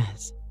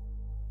emptiness,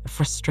 a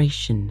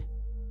frustration.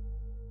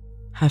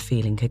 Her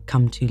feeling had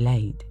come too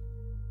late.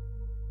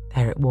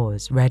 There it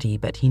was, ready,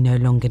 but he no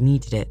longer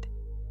needed it.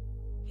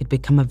 He'd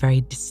become a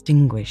very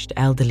distinguished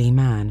elderly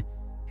man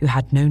who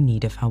had no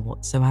need of her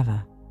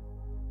whatsoever.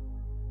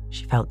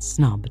 She felt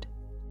snubbed.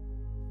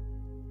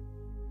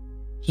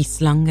 He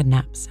slung a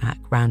knapsack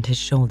round his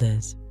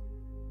shoulders.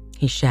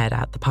 He shared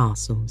out the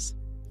parcels.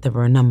 There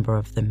were a number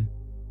of them,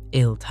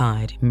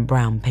 ill-tied in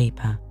brown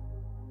paper.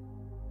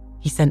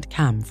 He sent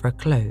Cam for a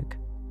cloak.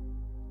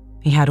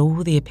 He had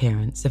all the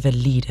appearance of a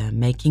leader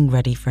making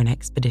ready for an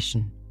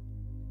expedition.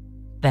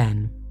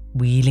 Then,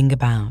 wheeling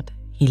about,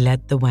 he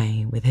led the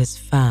way with his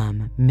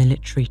firm,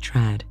 military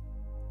tread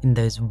in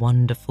those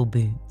wonderful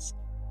boots,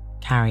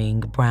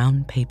 carrying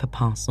brown paper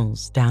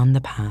parcels down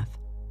the path,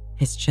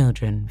 his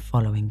children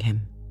following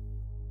him.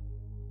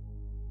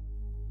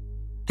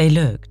 They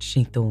looked,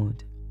 she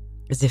thought,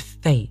 as if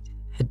fate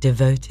had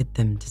devoted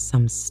them to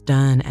some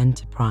stern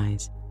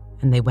enterprise,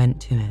 and they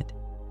went to it,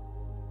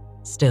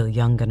 still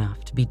young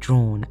enough to be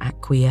drawn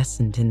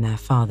acquiescent in their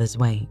father's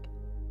wake,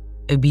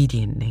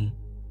 obediently,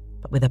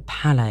 but with a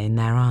pallor in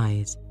their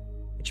eyes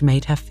which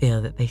made her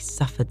feel that they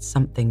suffered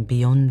something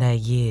beyond their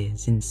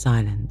years in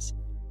silence.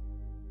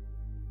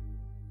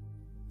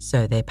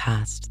 So they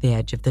passed the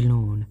edge of the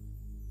lawn,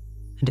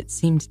 and it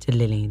seemed to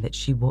Lily that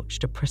she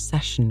watched a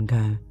procession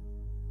go,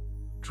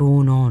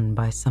 drawn on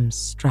by some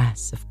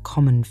stress of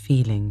common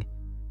feeling,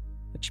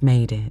 which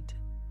made it,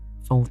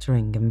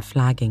 faltering and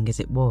flagging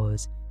as it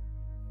was,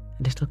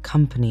 a little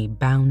company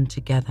bound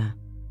together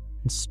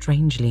and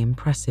strangely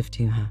impressive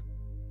to her.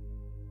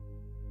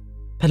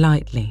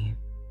 Politely,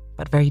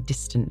 but very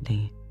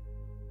distantly,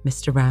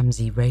 Mr.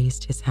 Ramsay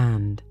raised his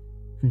hand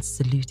and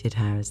saluted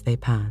her as they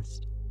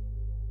passed.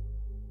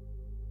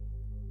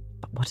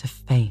 But what a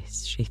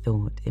face, she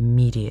thought,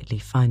 immediately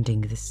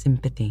finding the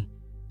sympathy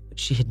which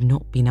she had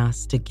not been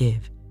asked to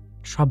give,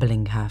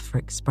 troubling her for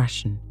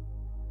expression.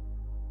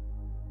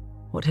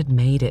 What had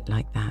made it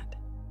like that?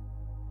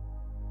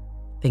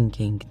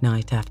 Thinking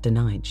night after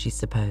night, she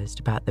supposed,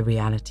 about the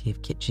reality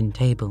of kitchen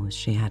tables,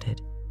 she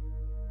added,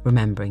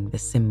 remembering the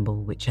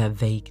symbol which her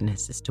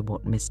vagueness as to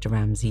what Mr.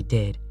 Ramsay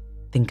did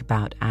think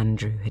about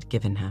Andrew had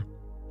given her.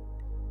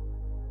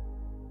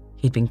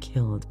 He'd been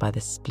killed by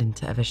the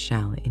splinter of a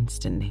shell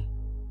instantly,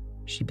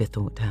 she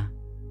bethought her.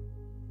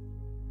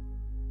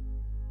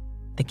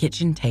 The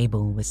kitchen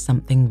table was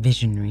something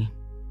visionary,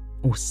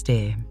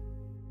 austere,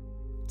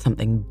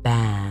 something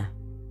bare,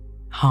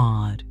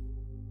 hard,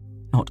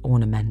 not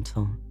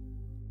ornamental.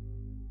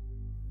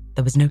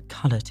 There was no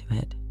colour to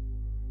it.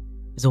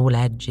 It was all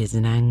edges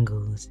and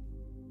angles.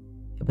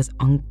 It was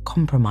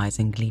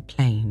uncompromisingly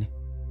plain.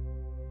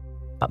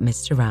 But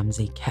Mr.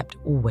 Ramsay kept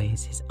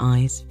always his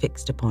eyes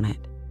fixed upon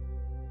it,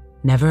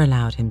 never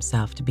allowed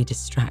himself to be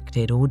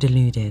distracted or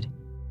deluded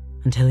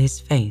until his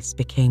face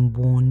became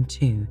worn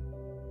too,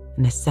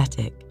 an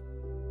ascetic,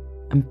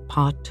 and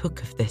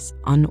partook of this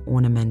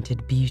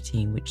unornamented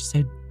beauty which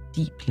so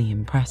deeply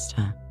impressed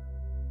her.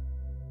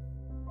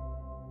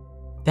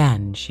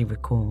 Then she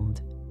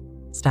recalled,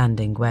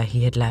 standing where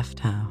he had left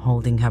her,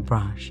 holding her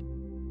brush.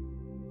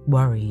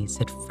 Worries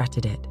had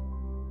fretted it,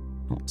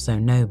 not so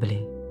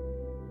nobly.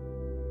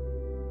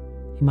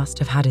 He must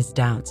have had his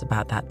doubts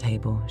about that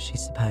table, she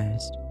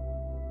supposed.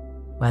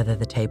 Whether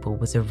the table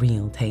was a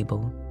real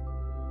table,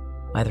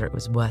 whether it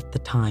was worth the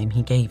time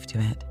he gave to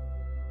it,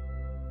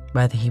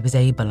 whether he was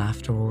able,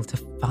 after all, to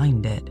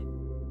find it.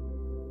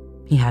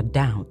 He had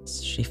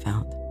doubts, she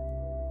felt,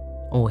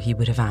 or he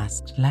would have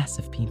asked less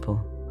of people.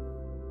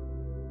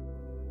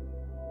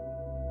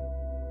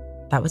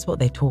 That was what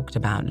they talked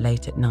about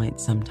late at night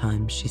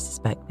sometimes, she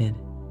suspected.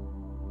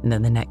 And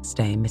then the next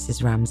day,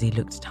 Mrs. Ramsay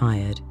looked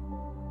tired,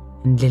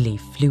 and Lily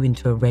flew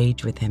into a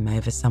rage with him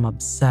over some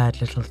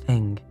absurd little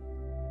thing.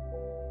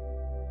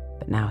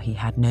 But now he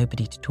had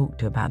nobody to talk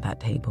to about that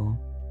table,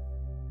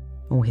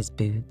 or his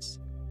boots,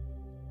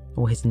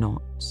 or his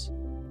knots.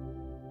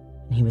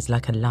 And he was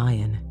like a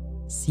lion,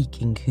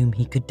 seeking whom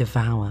he could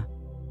devour,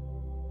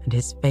 and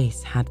his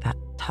face had that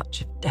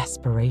touch of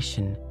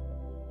desperation,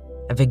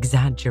 of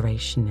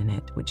exaggeration in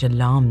it which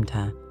alarmed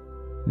her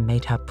and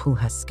made her pull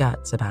her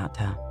skirts about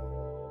her.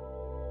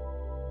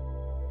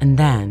 And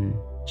then,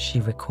 she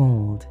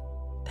recalled,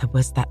 there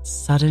was that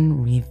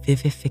sudden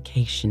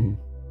revivification,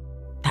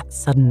 that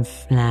sudden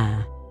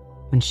flare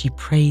when she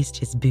praised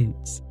his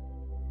boots,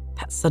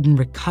 that sudden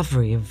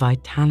recovery of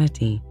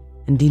vitality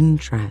and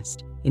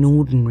interest in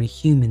ordinary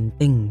human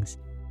things,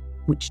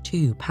 which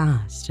too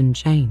passed and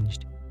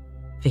changed,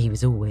 for he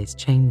was always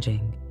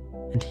changing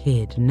and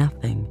hid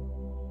nothing,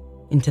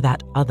 into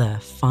that other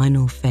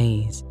final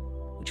phase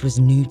which was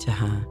new to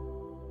her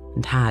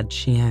and had,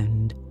 she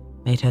owned,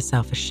 made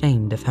herself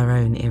ashamed of her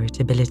own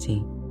irritability,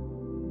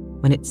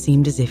 when it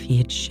seemed as if he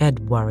had shed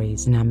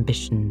worries and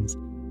ambitions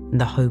and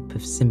the hope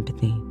of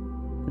sympathy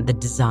and the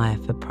desire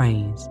for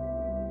praise.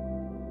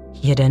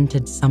 He had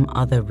entered some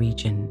other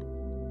region,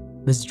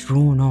 was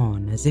drawn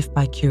on as if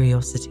by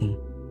curiosity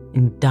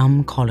in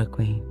dumb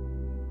colloquy,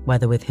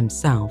 whether with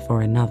himself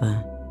or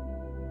another,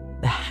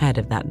 the head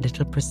of that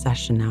little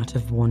procession out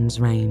of one's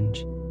range.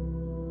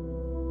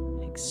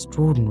 An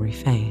extraordinary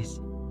face.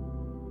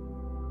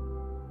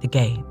 The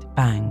gate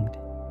banged.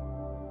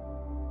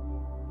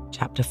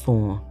 Chapter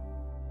 4.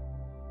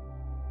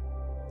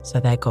 So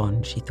they're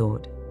gone, she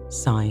thought,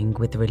 sighing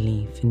with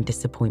relief and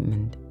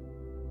disappointment.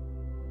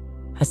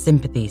 Her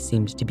sympathy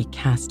seemed to be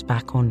cast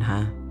back on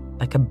her,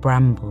 like a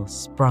bramble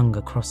sprung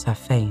across her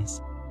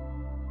face.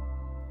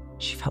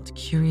 She felt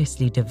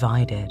curiously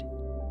divided,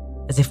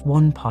 as if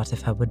one part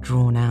of her were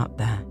drawn out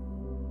there.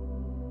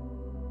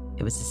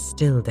 It was a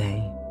still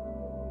day,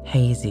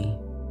 hazy.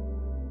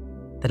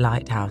 The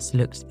lighthouse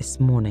looked this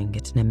morning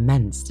at an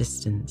immense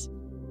distance.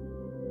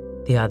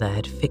 The other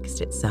had fixed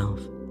itself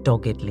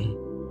doggedly,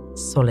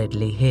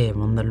 solidly here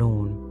on the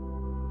lawn.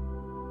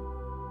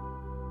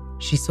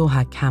 She saw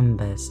her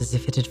canvas as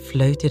if it had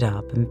floated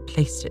up and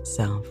placed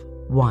itself,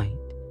 white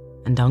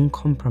and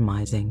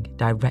uncompromising,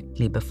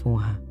 directly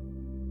before her.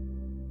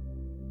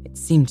 It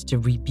seemed to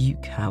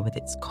rebuke her with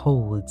its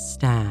cold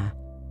stare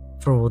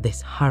for all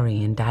this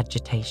hurry and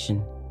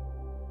agitation,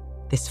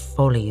 this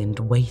folly and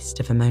waste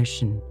of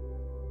emotion.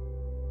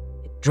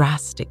 It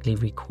drastically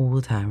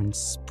recalled her and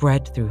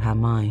spread through her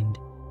mind,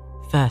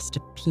 first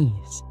a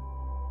peace,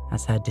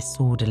 as her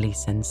disorderly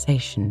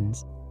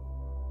sensations.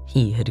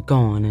 He had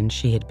gone and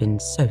she had been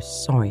so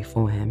sorry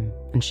for him,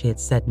 and she had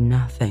said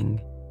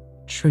nothing,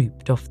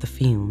 trooped off the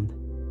field.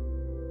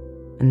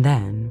 And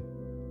then,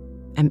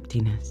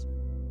 emptiness.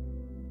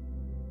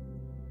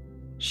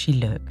 She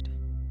looked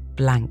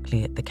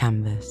blankly at the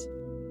canvas,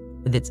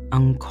 with its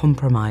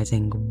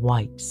uncompromising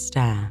white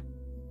stare.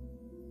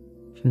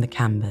 From the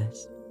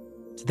canvas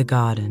to the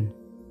garden.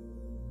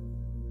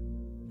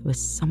 There was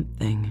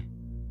something.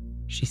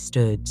 She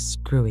stood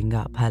screwing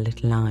up her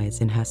little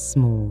eyes in her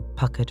small,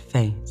 puckered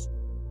face.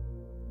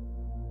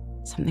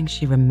 Something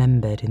she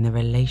remembered in the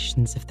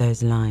relations of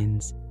those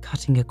lines,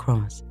 cutting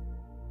across,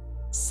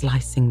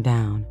 slicing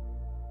down,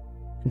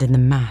 and in the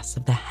mass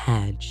of the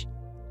hedge,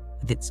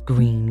 with its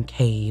green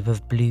cave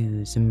of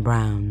blues and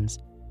browns,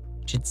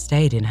 which had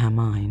stayed in her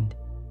mind,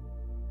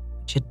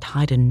 which had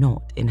tied a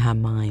knot in her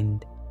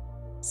mind,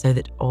 so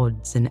that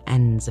odds and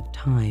ends of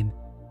time,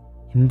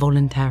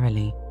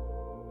 involuntarily,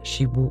 as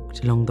she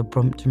walked along the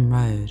Brompton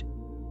Road,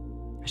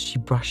 as she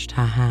brushed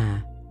her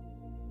hair,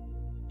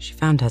 she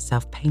found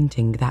herself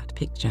painting that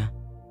picture,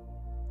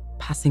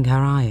 passing her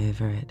eye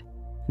over it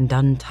and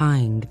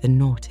untying the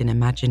knot in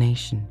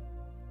imagination.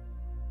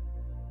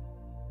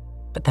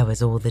 But there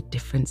was all the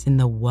difference in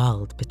the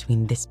world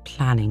between this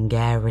planning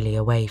airily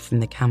away from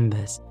the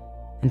canvas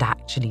and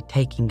actually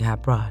taking her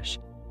brush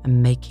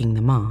and making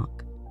the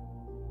mark.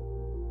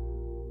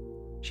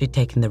 She'd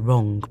taken the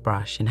wrong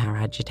brush in her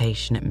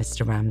agitation at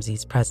Mr.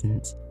 Ramsay's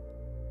presence,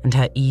 and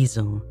her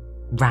easel,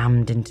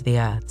 rammed into the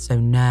earth so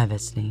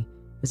nervously,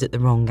 was at the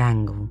wrong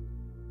angle.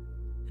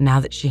 And now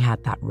that she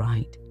had that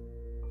right,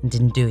 and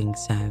in doing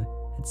so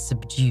had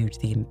subdued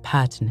the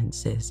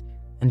impertinences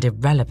and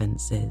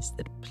irrelevances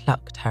that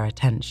plucked her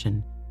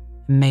attention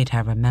and made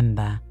her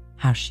remember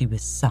how she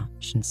was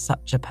such and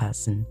such a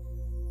person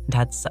and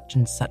had such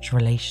and such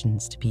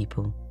relations to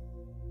people,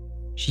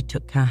 she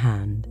took her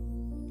hand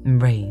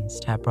and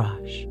raised her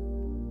brush.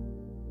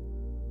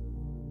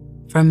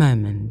 For a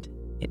moment,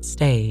 it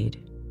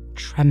stayed,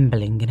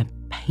 trembling in a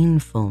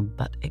painful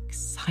but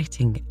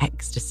exciting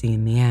ecstasy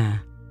in the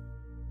air.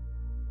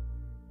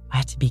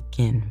 Where to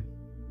begin?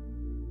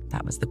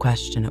 That was the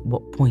question. At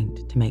what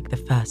point to make the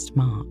first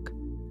mark?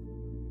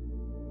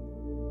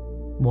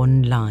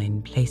 One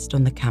line placed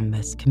on the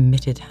canvas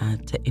committed her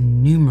to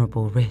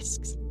innumerable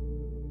risks,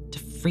 to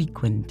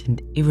frequent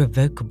and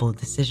irrevocable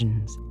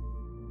decisions.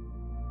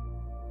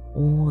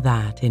 All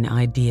that in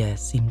idea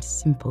seemed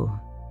simple,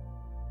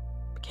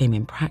 became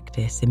in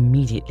practice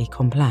immediately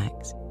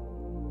complex,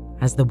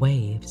 as the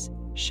waves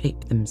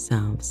shaped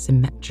themselves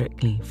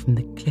symmetrically from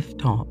the cliff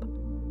top,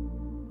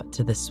 but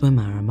to the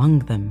swimmer among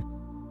them,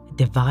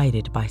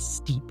 divided by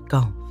steep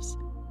gulfs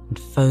and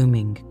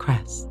foaming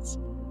crests.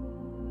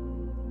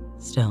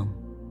 Still,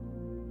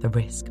 the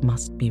risk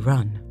must be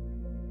run,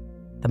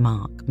 the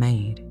mark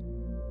made.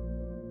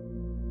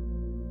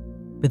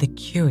 With a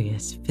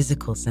curious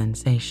physical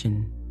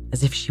sensation,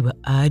 as if she were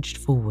urged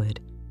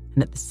forward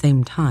and at the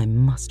same time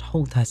must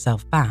hold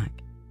herself back,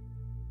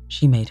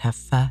 she made her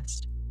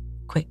first,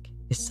 quick,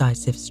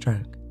 decisive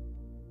stroke.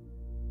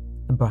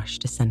 The brush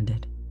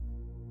descended.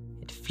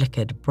 It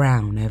flickered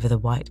brown over the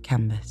white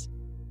canvas.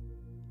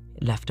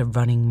 It left a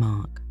running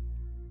mark.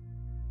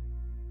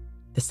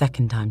 The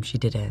second time she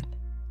did it,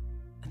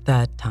 a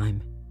third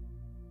time,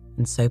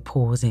 and so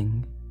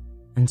pausing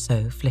and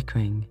so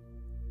flickering,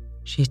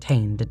 she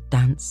attained a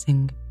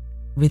dancing,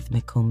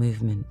 rhythmical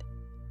movement,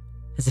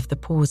 as if the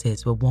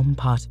pauses were one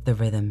part of the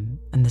rhythm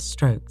and the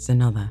strokes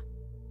another,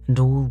 and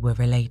all were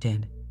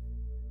related.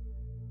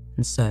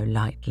 And so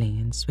lightly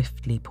and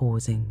swiftly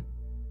pausing,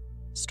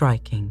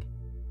 striking,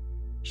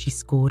 she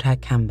scored her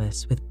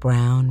canvas with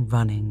brown,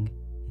 running,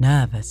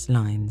 nervous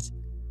lines,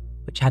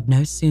 which had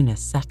no sooner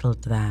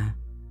settled there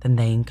than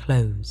they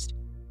enclosed.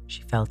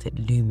 She felt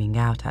it looming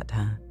out at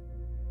her,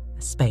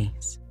 a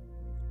space.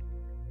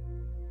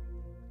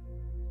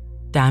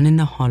 Down in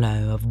the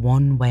hollow of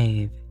one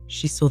wave,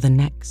 she saw the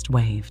next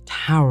wave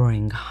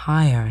towering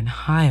higher and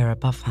higher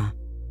above her.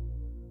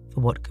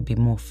 For what could be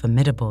more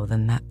formidable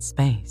than that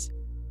space?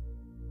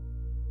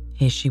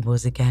 Here she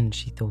was again,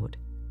 she thought,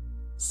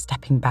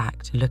 stepping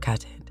back to look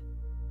at it,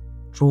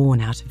 drawn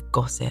out of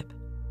gossip,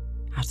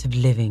 out of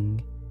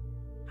living,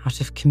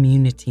 out of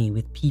community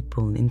with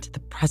people into the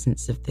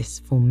presence of this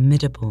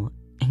formidable,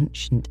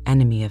 ancient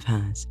enemy of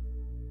hers,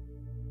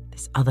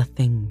 this other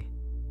thing,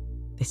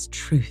 this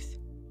truth,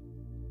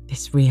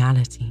 this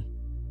reality,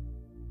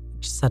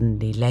 which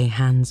suddenly lay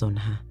hands on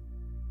her,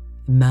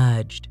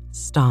 emerged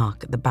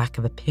stark at the back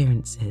of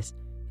appearances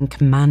and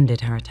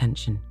commanded her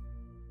attention.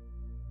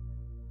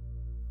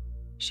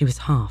 She was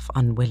half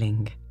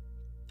unwilling,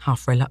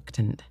 half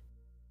reluctant.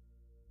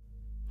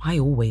 Why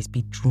always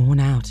be drawn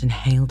out and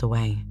haled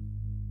away?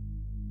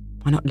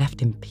 Why not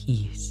left in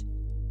peace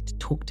to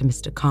talk to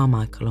Mr.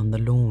 Carmichael on the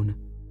lawn?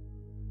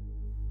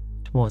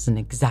 It was an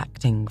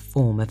exacting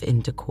form of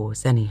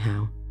intercourse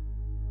anyhow.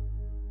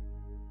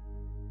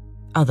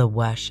 Other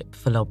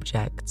worshipful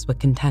objects were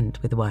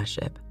content with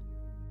worship.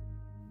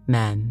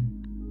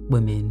 Men,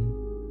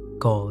 women,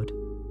 God,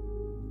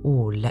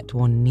 all let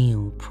one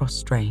kneel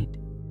prostrate.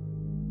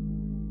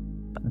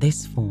 But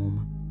this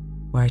form,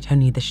 were it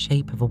only the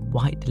shape of a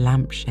white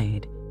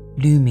lampshade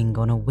looming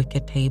on a wicker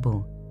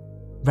table,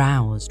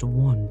 roused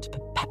one to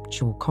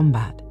perpetual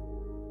combat,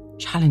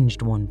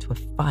 challenged one to a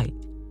fight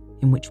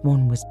in which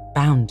one was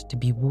bound to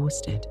be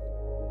worsted.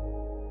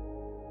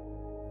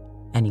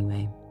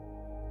 Anyway,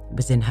 it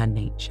was in her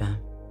nature,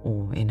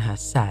 or in her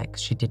sex,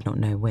 she did not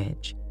know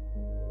which,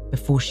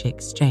 before she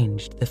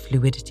exchanged the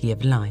fluidity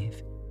of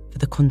life for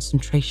the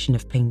concentration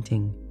of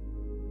painting.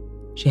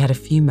 She had a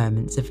few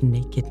moments of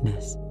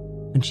nakedness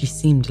when she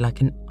seemed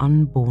like an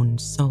unborn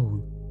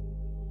soul,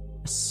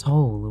 a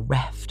soul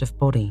reft of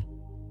body,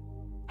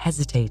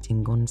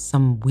 hesitating on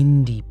some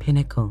windy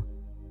pinnacle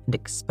and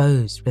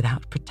exposed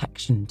without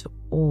protection to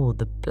all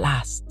the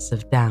blasts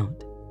of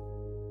doubt.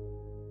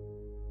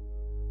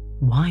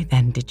 Why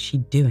then did she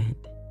do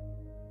it?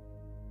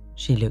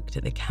 She looked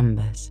at the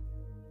canvas,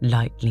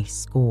 lightly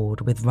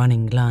scored with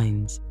running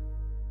lines.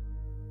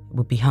 It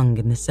would be hung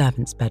in the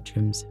servants'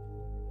 bedrooms.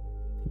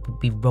 It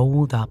would be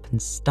rolled up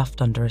and stuffed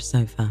under a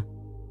sofa.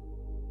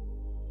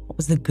 What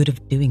was the good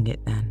of doing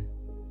it then?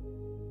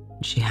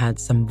 She heard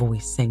some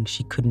voice saying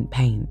she couldn't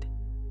paint,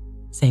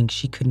 saying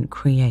she couldn't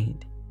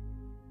create,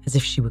 as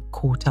if she were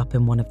caught up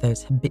in one of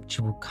those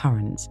habitual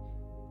currents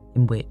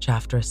in which,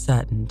 after a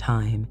certain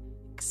time,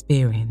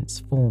 experience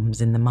forms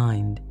in the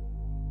mind,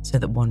 so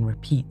that one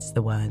repeats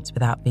the words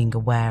without being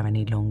aware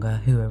any longer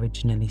who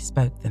originally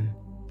spoke them.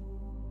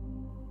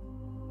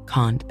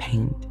 Can't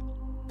paint,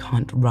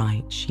 Can't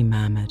write, she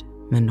murmured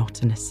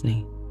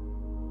monotonously,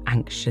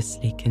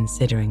 anxiously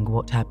considering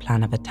what her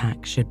plan of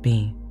attack should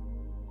be.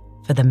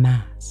 For the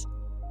mass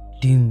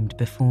loomed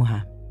before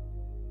her.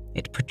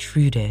 It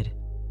protruded.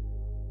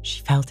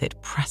 She felt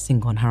it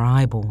pressing on her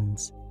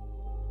eyeballs.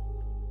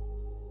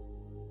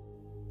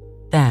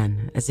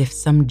 Then, as if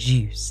some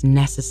juice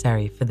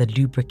necessary for the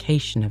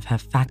lubrication of her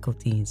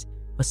faculties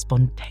was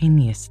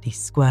spontaneously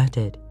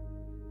squirted,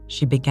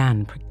 she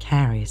began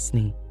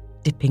precariously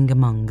dipping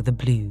among the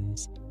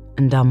blues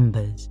and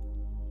umbers,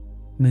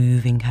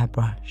 moving her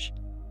brush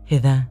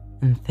hither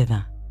and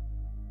thither.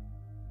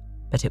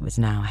 But it was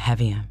now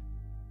heavier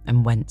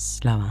and went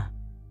slower,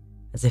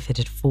 as if it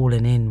had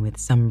fallen in with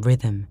some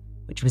rhythm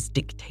which was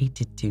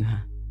dictated to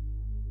her.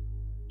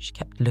 She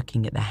kept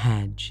looking at the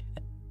hedge,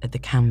 at the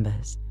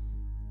canvas,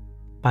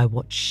 by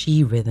what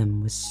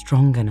she-rhythm was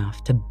strong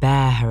enough to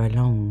bear her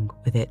along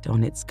with it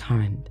on its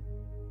current.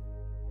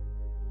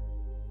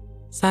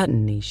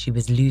 Certainly she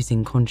was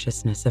losing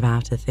consciousness of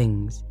outer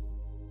things,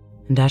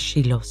 and as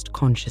she lost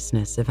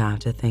consciousness of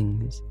outer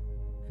things,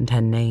 and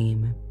her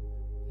name,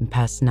 and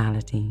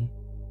personality,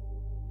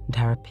 and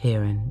her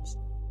appearance,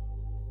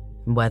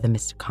 and whether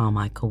Mr.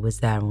 Carmichael was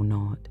there or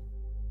not,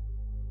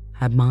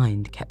 her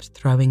mind kept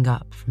throwing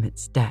up from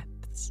its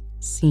depths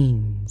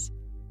scenes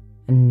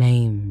and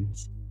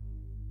names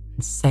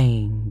and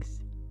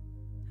sayings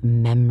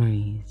and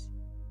memories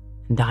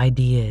and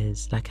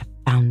ideas like a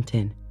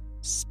fountain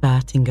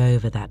spurting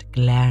over that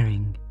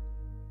glaring,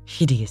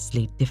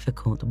 hideously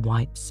difficult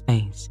white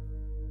space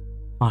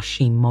while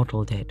she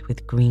modelled it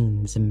with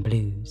greens and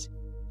blues.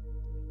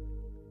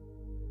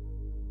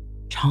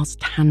 Charles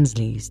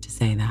Tansley used to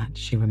say that,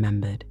 she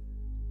remembered.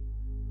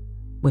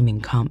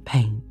 Women can't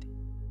paint,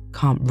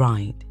 can't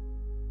write.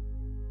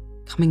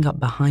 Coming up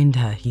behind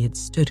her, he had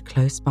stood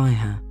close by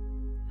her,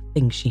 a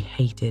thing she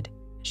hated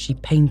as she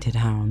painted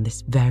her on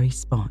this very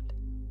spot.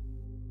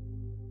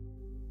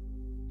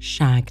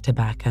 Shag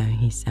tobacco,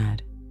 he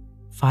said,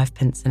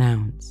 5p an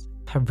ounce,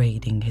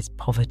 parading his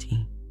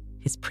poverty,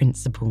 his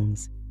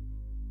principles.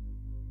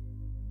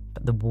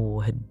 But the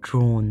war had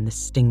drawn the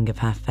sting of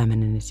her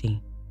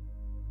femininity.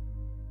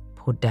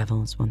 Poor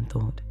devils, one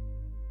thought.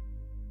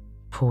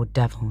 Poor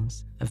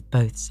devils of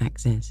both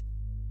sexes.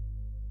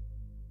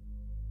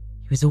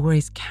 He was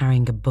always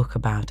carrying a book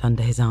about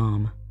under his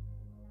arm,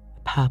 a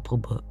purple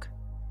book.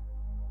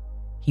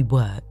 He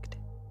worked.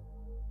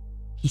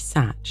 He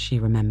sat, she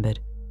remembered,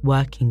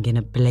 working in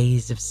a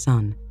blaze of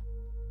sun.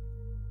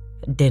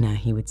 At dinner,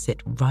 he would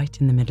sit right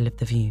in the middle of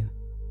the view.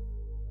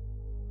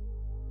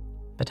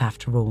 But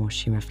after all,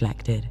 she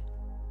reflected,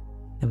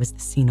 there was the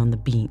scene on the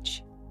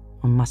beach.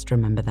 One must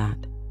remember that.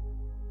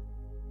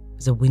 It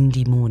was a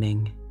windy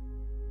morning.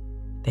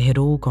 They had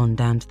all gone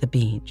down to the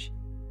beach.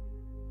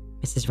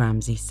 Mrs.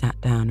 Ramsay sat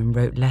down and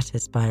wrote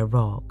letters by a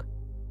rock.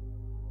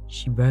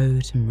 She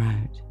wrote and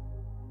wrote.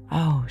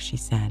 Oh, she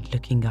said,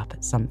 looking up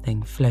at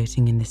something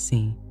floating in the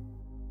sea.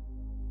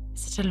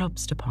 Is it a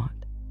lobster pot?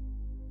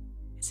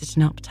 Is it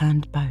an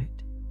upturned boat?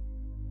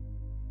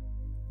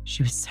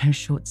 She was so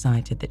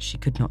short-sighted that she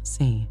could not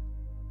see.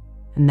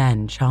 And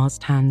then Charles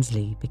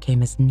Tansley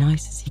became as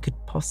nice as he could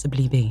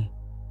possibly be.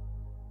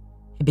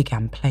 He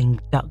began playing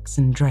ducks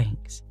and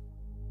drakes.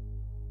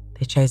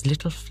 They chose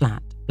little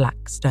flat,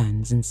 black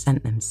stones and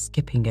sent them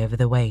skipping over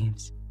the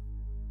waves.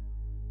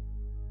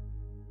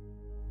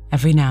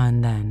 Every now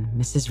and then,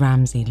 Mrs.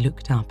 Ramsay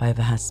looked up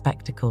over her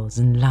spectacles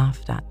and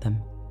laughed at them.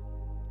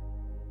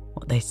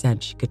 What they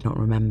said she could not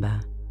remember,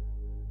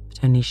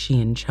 but only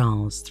she and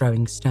Charles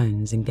throwing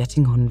stones and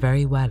getting on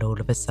very well all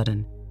of a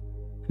sudden,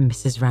 and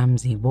Mrs.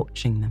 Ramsay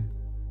watching them.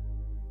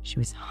 She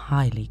was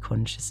highly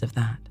conscious of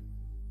that.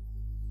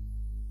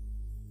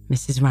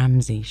 Mrs.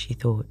 Ramsay, she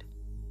thought,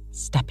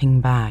 stepping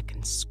back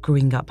and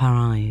screwing up her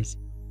eyes,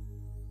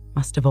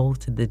 must have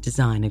altered the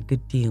design a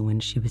good deal when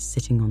she was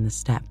sitting on the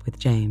step with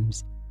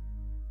James.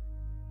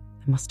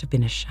 There must have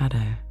been a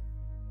shadow.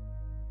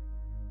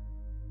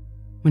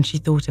 When she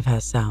thought of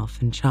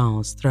herself and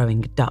Charles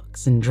throwing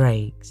ducks and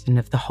drakes and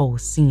of the whole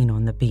scene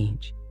on the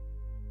beach,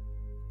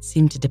 it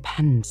seemed to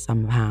depend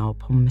somehow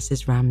upon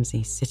Mrs.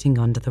 Ramsay sitting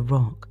under the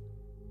rock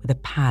with a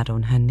pad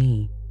on her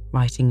knee,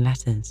 writing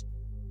letters.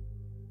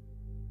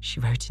 She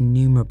wrote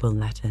innumerable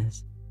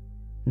letters,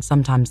 and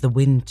sometimes the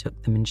wind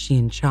took them and she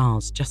and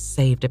Charles just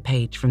saved a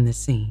page from the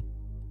sea.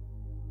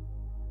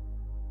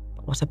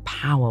 But what a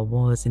power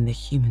was in the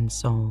human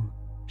soul,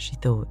 she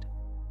thought.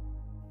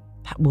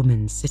 That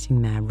woman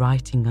sitting there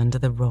writing under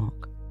the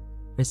rock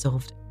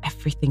resolved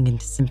everything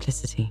into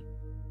simplicity,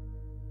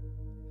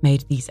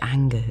 made these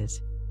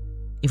angers,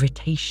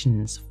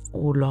 irritations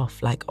fall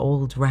off like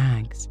old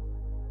rags.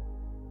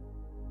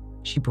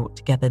 She brought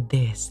together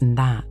this and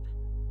that,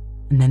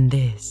 and then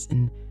this,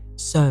 and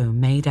so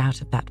made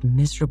out of that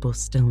miserable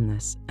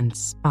stillness and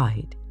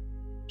spite.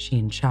 She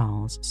and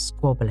Charles,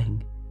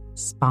 squabbling,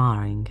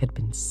 sparring, had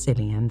been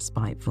silly and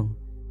spiteful.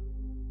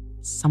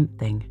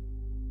 Something,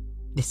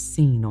 this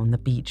scene on the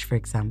beach, for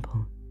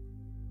example,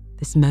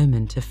 this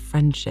moment of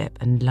friendship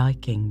and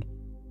liking,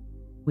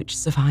 which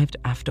survived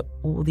after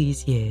all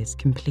these years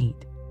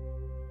complete.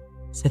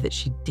 so that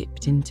she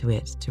dipped into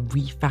it to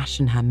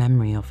refashion her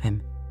memory of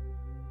him.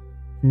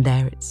 And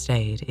there it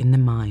stayed in the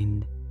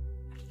mind,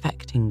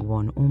 affecting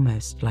one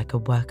almost like a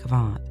work of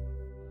art.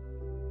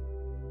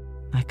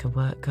 Like a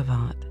work of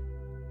art,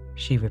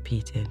 she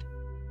repeated,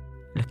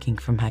 looking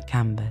from her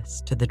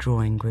canvas to the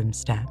drawing room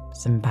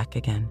steps and back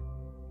again.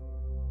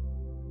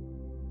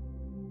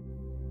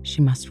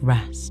 She must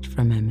rest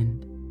for a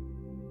moment.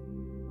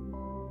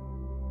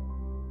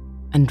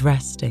 And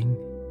resting,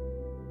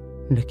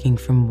 looking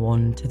from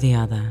one to the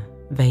other,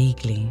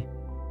 vaguely,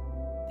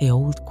 the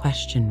old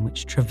question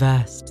which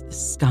traversed the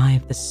sky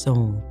of the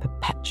soul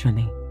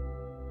perpetually,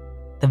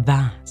 the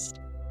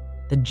vast,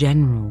 the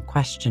general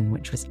question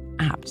which was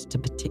apt to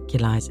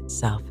particularize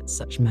itself at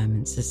such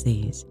moments as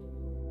these,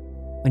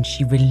 when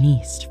she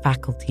released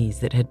faculties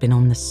that had been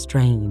on the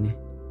strain,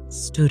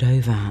 stood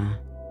over her,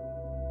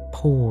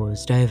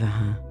 paused over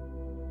her,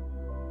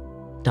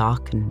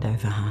 darkened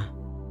over her.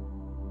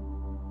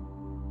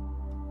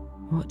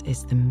 What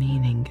is the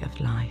meaning of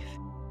life?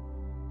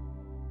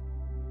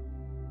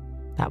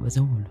 That was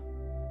all.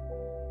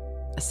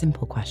 A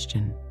simple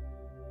question,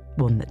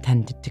 one that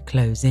tended to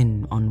close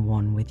in on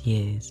one with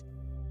years.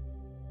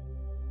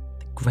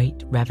 The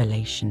great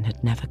revelation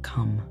had never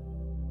come.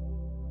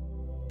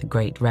 The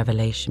great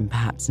revelation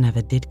perhaps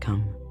never did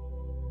come.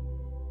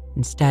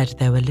 Instead,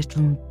 there were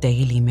little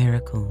daily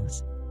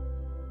miracles,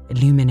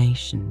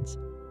 illuminations,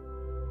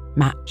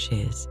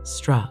 matches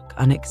struck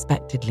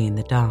unexpectedly in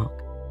the dark.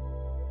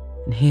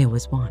 And here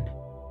was one.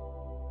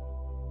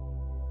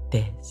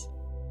 This,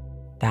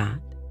 that,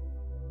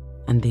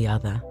 and the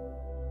other.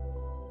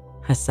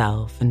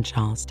 Herself and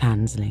Charles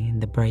Tansley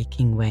in the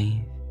breaking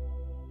wave.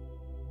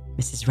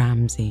 Mrs.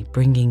 Ramsay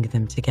bringing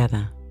them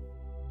together.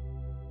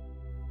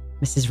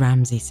 Mrs.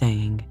 Ramsay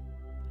saying,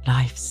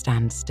 "Life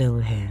stands still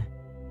here."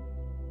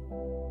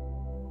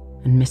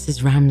 And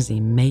Mrs. Ramsay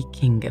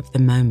making of the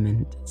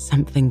moment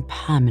something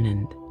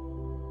permanent,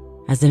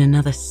 as in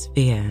another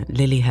sphere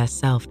Lily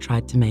herself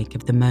tried to make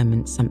of the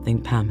moment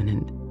something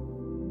permanent.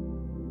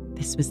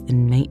 This was the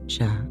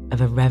nature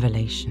of a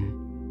revelation.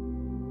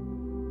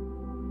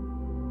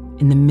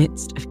 In the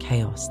midst of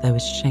chaos there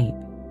was shape,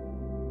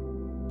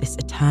 this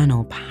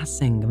eternal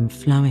passing and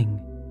flowing.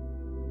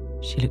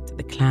 She looked at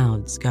the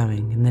clouds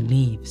going and the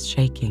leaves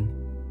shaking,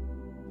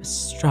 was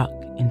struck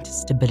into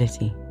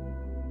stability.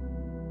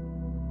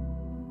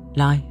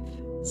 Life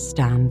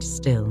stand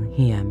still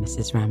here,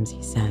 Mrs.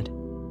 Ramsay said.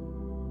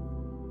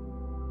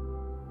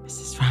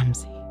 Mrs.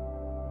 Ramsay,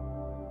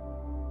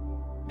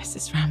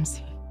 Mrs.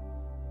 Ramsay,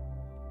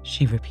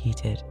 she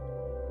repeated.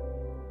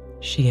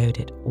 She owed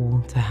it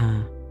all to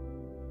her.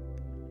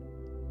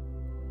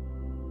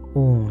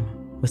 All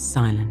was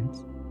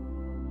silence.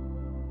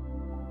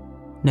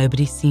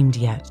 Nobody seemed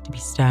yet to be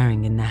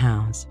stirring in the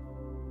house.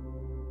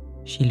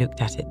 She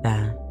looked at it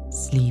there,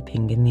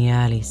 sleeping in the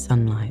early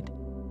sunlight,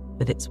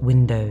 with its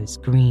windows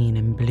green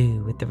and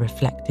blue with the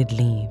reflected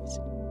leaves.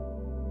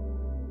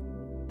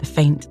 The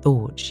faint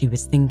thought she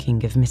was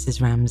thinking of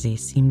Mrs. Ramsay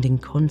seemed in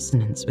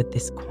consonance with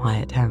this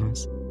quiet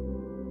house,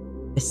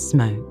 this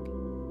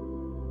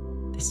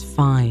smoke, this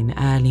fine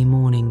early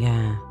morning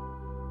air,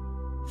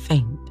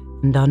 faint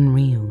and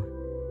unreal.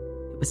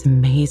 It was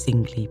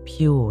amazingly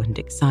pure and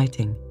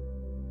exciting.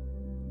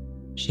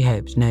 She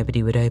hoped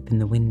nobody would open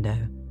the window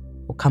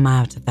or come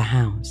out of the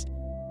house,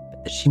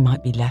 but that she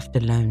might be left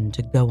alone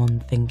to go on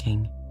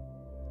thinking,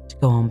 to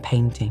go on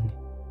painting.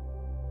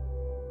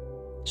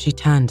 She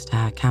turned to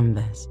her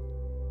canvas,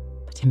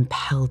 but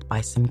impelled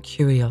by some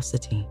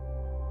curiosity,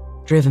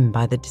 driven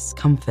by the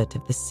discomfort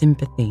of the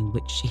sympathy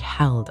which she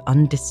held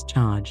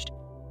undischarged,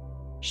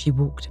 she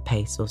walked a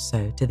pace or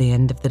so to the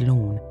end of the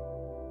lawn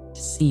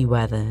to see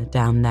whether,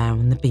 down there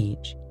on the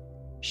beach,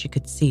 she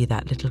could see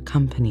that little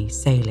company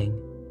sailing.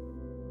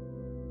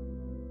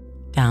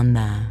 Down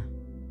there,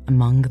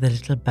 among the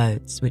little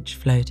boats which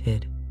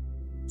floated,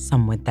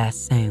 some with their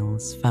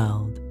sails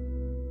furled,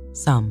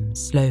 some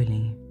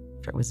slowly,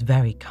 for it was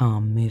very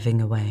calm,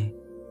 moving away.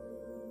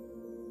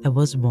 There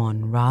was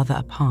one rather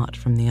apart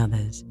from the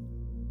others.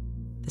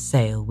 The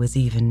sail was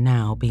even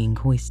now being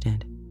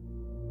hoisted.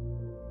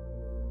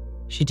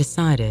 She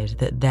decided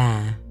that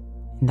there,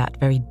 in that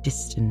very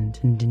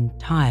distant and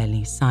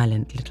entirely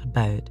silent little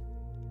boat,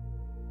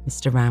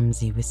 Mr.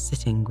 Ramsay was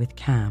sitting with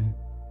Cam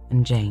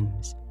and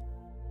James.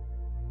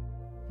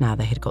 Now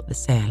they had got the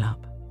sail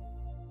up.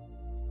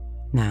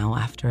 Now,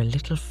 after a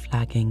little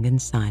flagging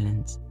and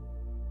silence,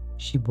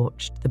 she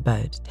watched the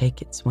boat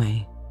take its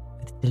way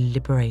with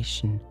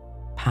deliberation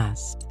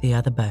past the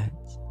other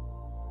boats,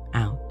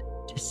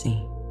 out to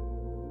sea.